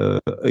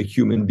a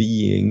human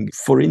being.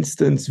 For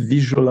instance,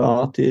 visual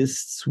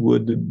artists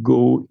would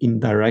go in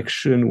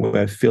direction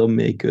where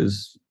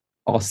filmmakers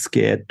are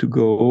scared to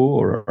go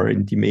or are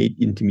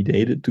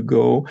intimidated to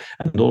go.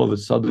 And all of a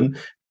sudden,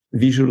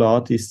 visual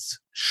artists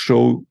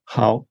show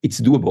how it's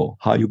doable,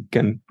 how you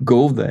can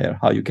go there,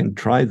 how you can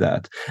try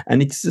that.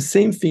 And it's the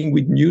same thing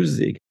with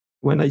music.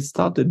 When I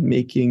started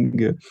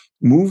making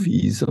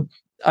movies,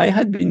 I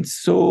had been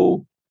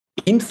so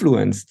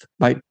influenced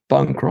by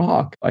punk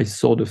rock. I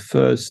saw the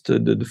first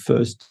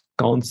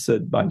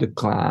concert by The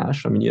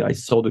Clash. I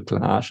saw The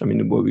Clash.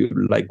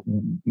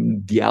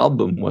 The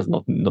album was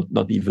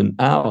not even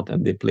out,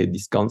 and they played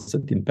this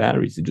concert in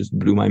Paris. It just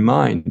blew my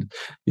mind,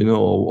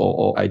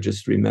 or I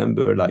just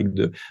remember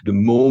the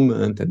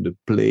moment and the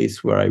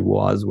place where I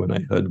was when I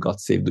heard God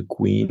Save the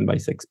Queen by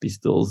Sex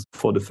Pistols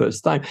for the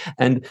first time.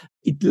 And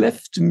it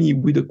left me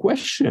with a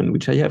question,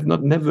 which I have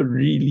never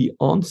really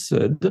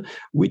answered,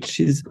 which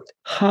is,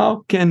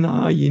 how can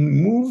I, in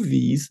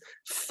movies,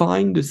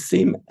 find the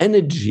same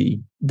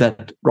energy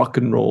that rock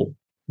and roll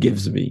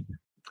gives me?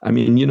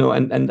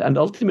 And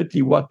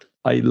ultimately what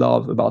I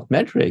love about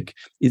Metric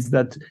is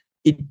that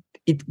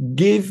it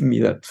gave me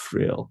that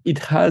thrill. It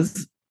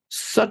has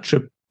such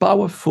a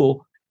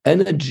powerful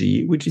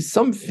energy, which is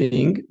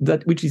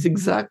which is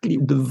exactly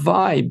the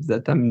vibe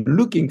that I'm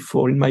looking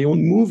for in my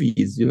own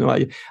movies.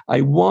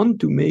 I want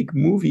to make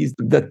movies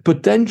that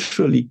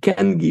potentially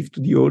can give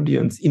to the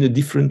audience in a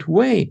different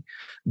way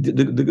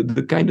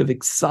the kind of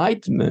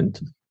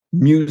excitement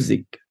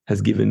music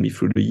has given me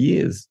through the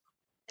years.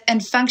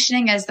 And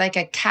functioning as like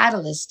a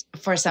catalyst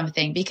for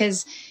something,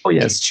 because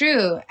it's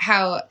true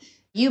how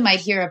you might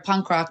hear a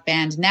punk rock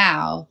band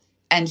now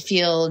and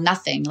feel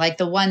nothing, like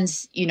the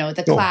ones,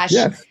 the Clash.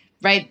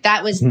 Right.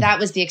 That was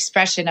the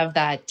expression of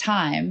that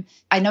time.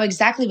 I know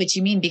exactly what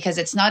you mean, because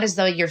it's not as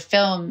though your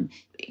film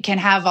can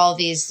have all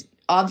these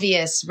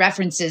obvious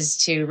references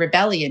to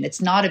rebellion.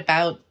 It's not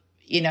about,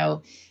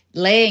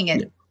 laying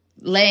it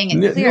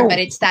clear, but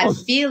it's that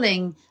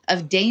feeling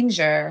of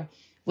danger,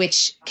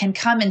 which can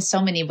come in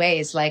so many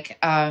ways. Like,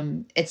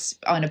 it's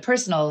on a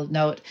personal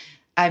note,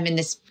 I'm in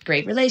this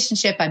great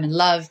relationship, I'm in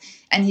love,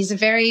 and he's a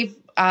very,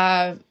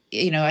 a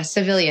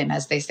civilian,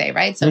 as they say,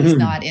 right? So he's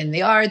not in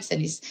the arts,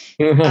 and he's,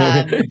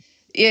 and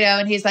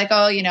he's like,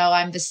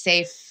 I'm the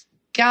safe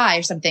guy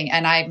or something.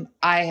 And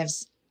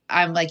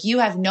I'm like, you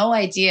have no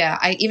idea.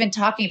 Even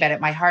talking about it,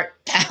 my heart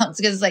pounds,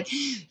 because it's like,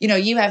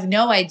 you have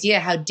no idea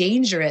how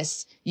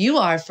dangerous you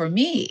are for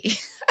me.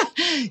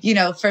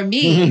 For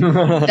me,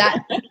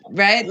 that,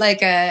 right?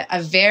 Like a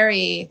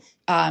very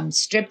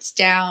stripped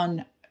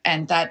down,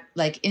 and that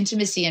like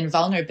intimacy and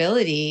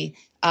vulnerability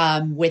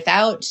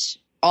without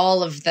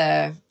all of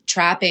the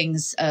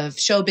trappings of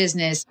show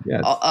business,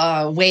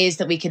 ways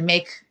that we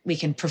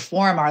can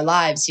perform our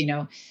lives,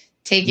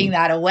 taking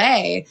that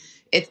away,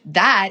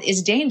 that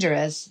is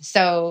dangerous.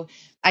 So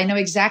I know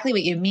exactly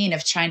what you mean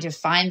of trying to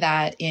find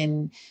that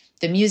in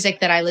the music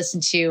that I listen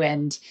to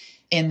and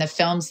in the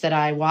films that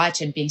I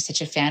watch, and being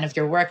such a fan of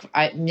your work.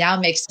 Now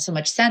makes so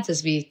much sense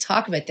as we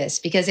talk about this,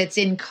 because it's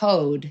in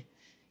code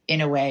in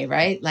a way,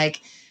 right?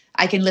 Like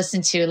I can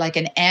listen to like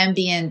an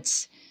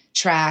ambient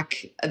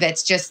track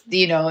that's just,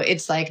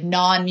 it's like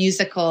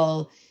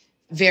non-musical,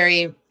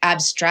 very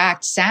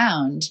abstract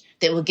sound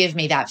that will give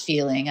me that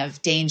feeling of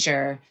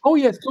danger. Oh,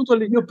 yes,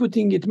 totally. You're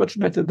putting it much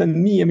better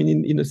than me. I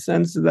mean, in a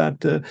sense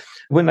that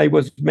when I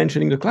was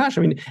mentioning The Clash,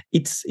 I mean,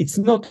 it's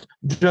not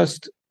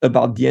just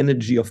about the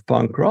energy of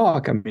punk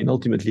rock. I mean,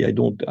 ultimately,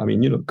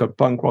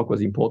 punk rock was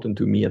important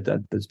to me at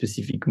that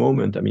specific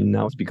moment. I mean,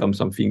 now it's become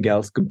something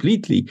else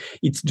completely.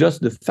 It's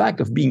just the fact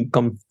of being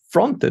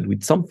confronted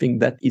with something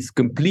that is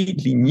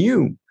completely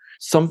new,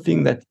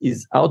 something that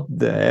is out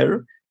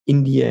there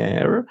in the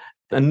air,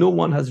 and no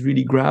one has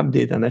really grabbed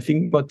it. And I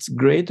think what's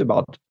great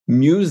about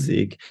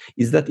music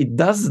is that it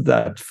does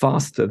that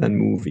faster than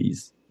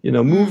movies.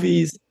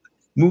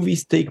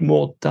 Movies take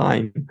more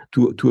time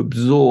to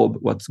absorb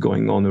what's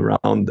going on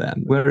around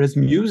them, whereas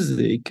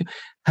music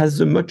has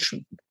a much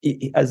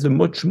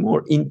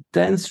more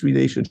intense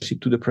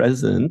relationship to the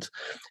present,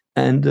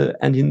 and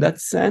in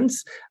that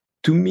sense,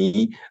 to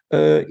me,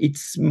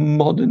 it's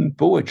modern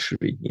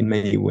poetry in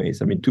many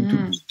ways. I mean,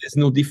 there's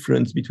no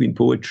difference between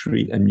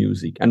poetry and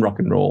music and rock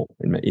and roll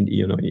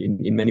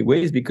in many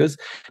ways, because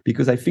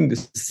I think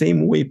the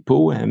same way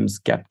poems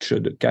capture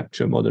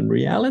modern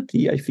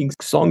reality, I think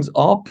songs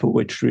are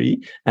poetry,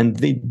 and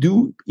they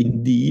do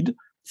indeed,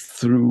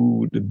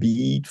 through the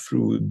beat,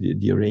 through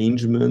the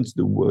arrangements,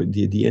 the word,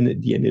 the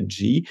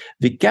energy,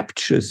 they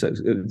capture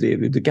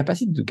the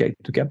capacity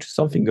to capture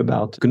something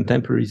about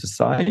contemporary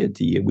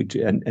society, which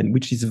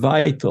is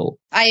vital.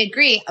 I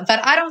agree,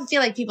 but I don't feel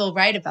like people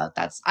write about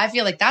that. I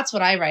feel like that's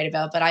what I write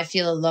about, but I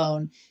feel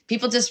alone.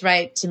 People just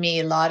write to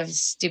me a lot of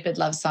stupid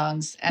love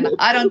songs, and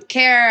I don't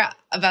care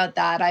about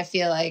that. I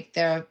feel like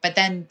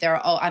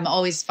I'm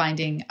always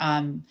finding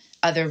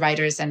other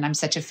writers, and I'm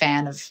such a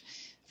fan of.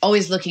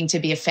 Always looking to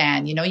be a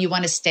fan, you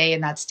want to stay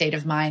in that state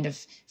of mind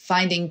of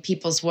finding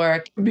people's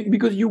work.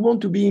 Because you want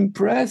to be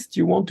impressed,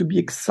 you want to be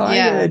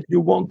excited, you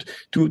want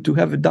to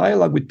have a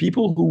dialogue with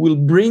people who will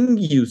bring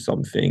you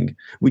something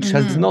which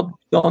has not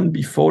done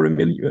before a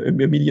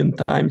million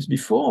times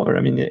before.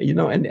 I mean,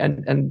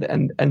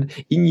 and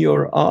in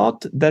your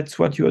art, that's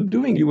what you are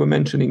doing. You were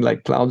mentioning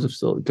like Clouds of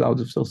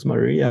Sils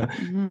Maria.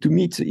 To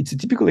me, it's a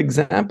typical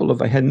example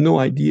of I had no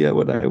idea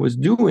what I was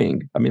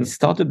doing. I mean, I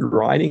started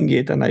writing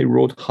it and I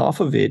wrote half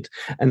of it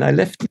and I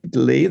left it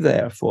lay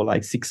there for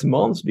like 6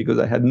 months because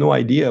I had no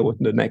idea what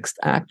the next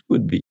act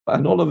would be.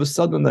 And all of a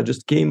sudden, I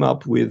just came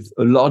up with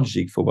a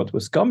logic for what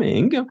was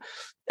coming.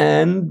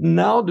 And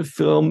now the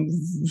film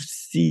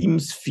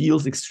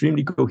feels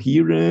extremely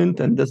coherent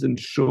and doesn't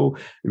show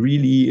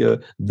really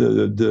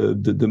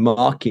the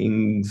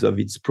markings of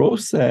its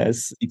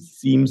process. It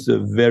seems a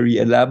very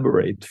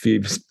elaborate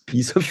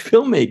piece of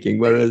filmmaking.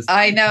 Whereas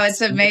I know,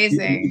 it's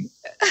amazing.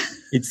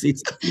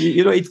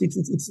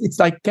 It's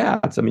like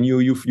cats. I mean,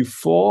 you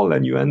fall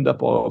and you end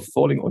up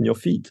falling on your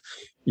feet,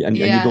 and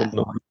you don't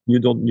know.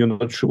 You're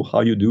not sure how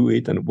you do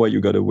it and why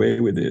you got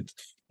away with it.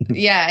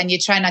 Yeah, and you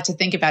try not to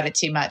think about it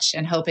too much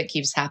and hope it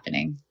keeps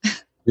happening.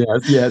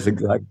 Yes,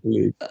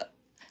 exactly.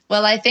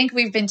 Well, I think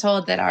we've been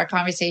told that our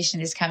conversation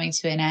is coming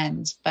to an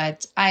end,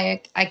 but I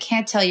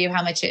can't tell you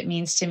how much it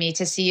means to me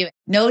to see you.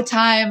 No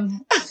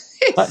time.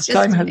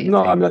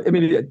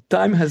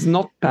 Time has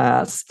not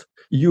passed.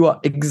 You are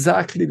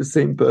exactly the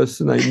same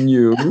person I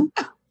knew.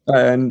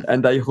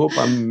 And I hope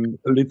I'm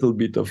a little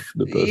bit of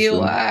the person. You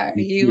are.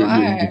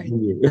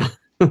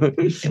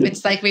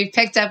 It's like we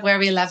picked up where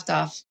we left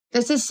off.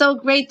 This is so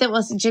great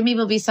that Jimmy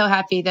will be so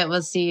happy that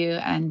we'll see you.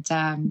 And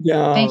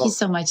thank you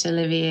so much,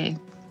 Olivier.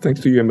 Thanks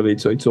to you, Emily.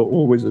 So it's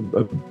always a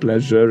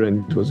pleasure.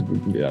 And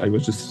I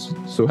was just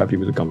so happy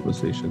with the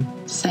conversation.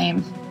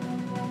 Same.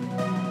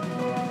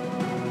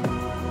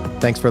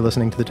 Thanks for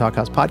listening to the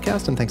Talkhouse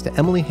Podcast, and thanks to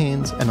Emily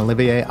Haines and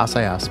Olivier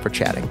Assayas for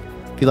chatting.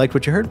 If you liked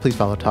what you heard, please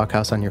follow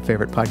Talkhouse on your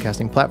favorite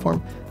podcasting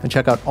platform and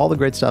check out all the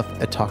great stuff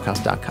at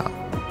talkhouse.com.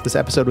 This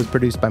episode was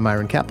produced by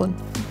Myron Kaplan,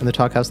 and the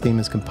Talkhouse theme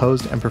is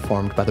composed and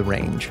performed by The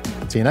Range.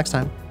 See you next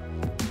time.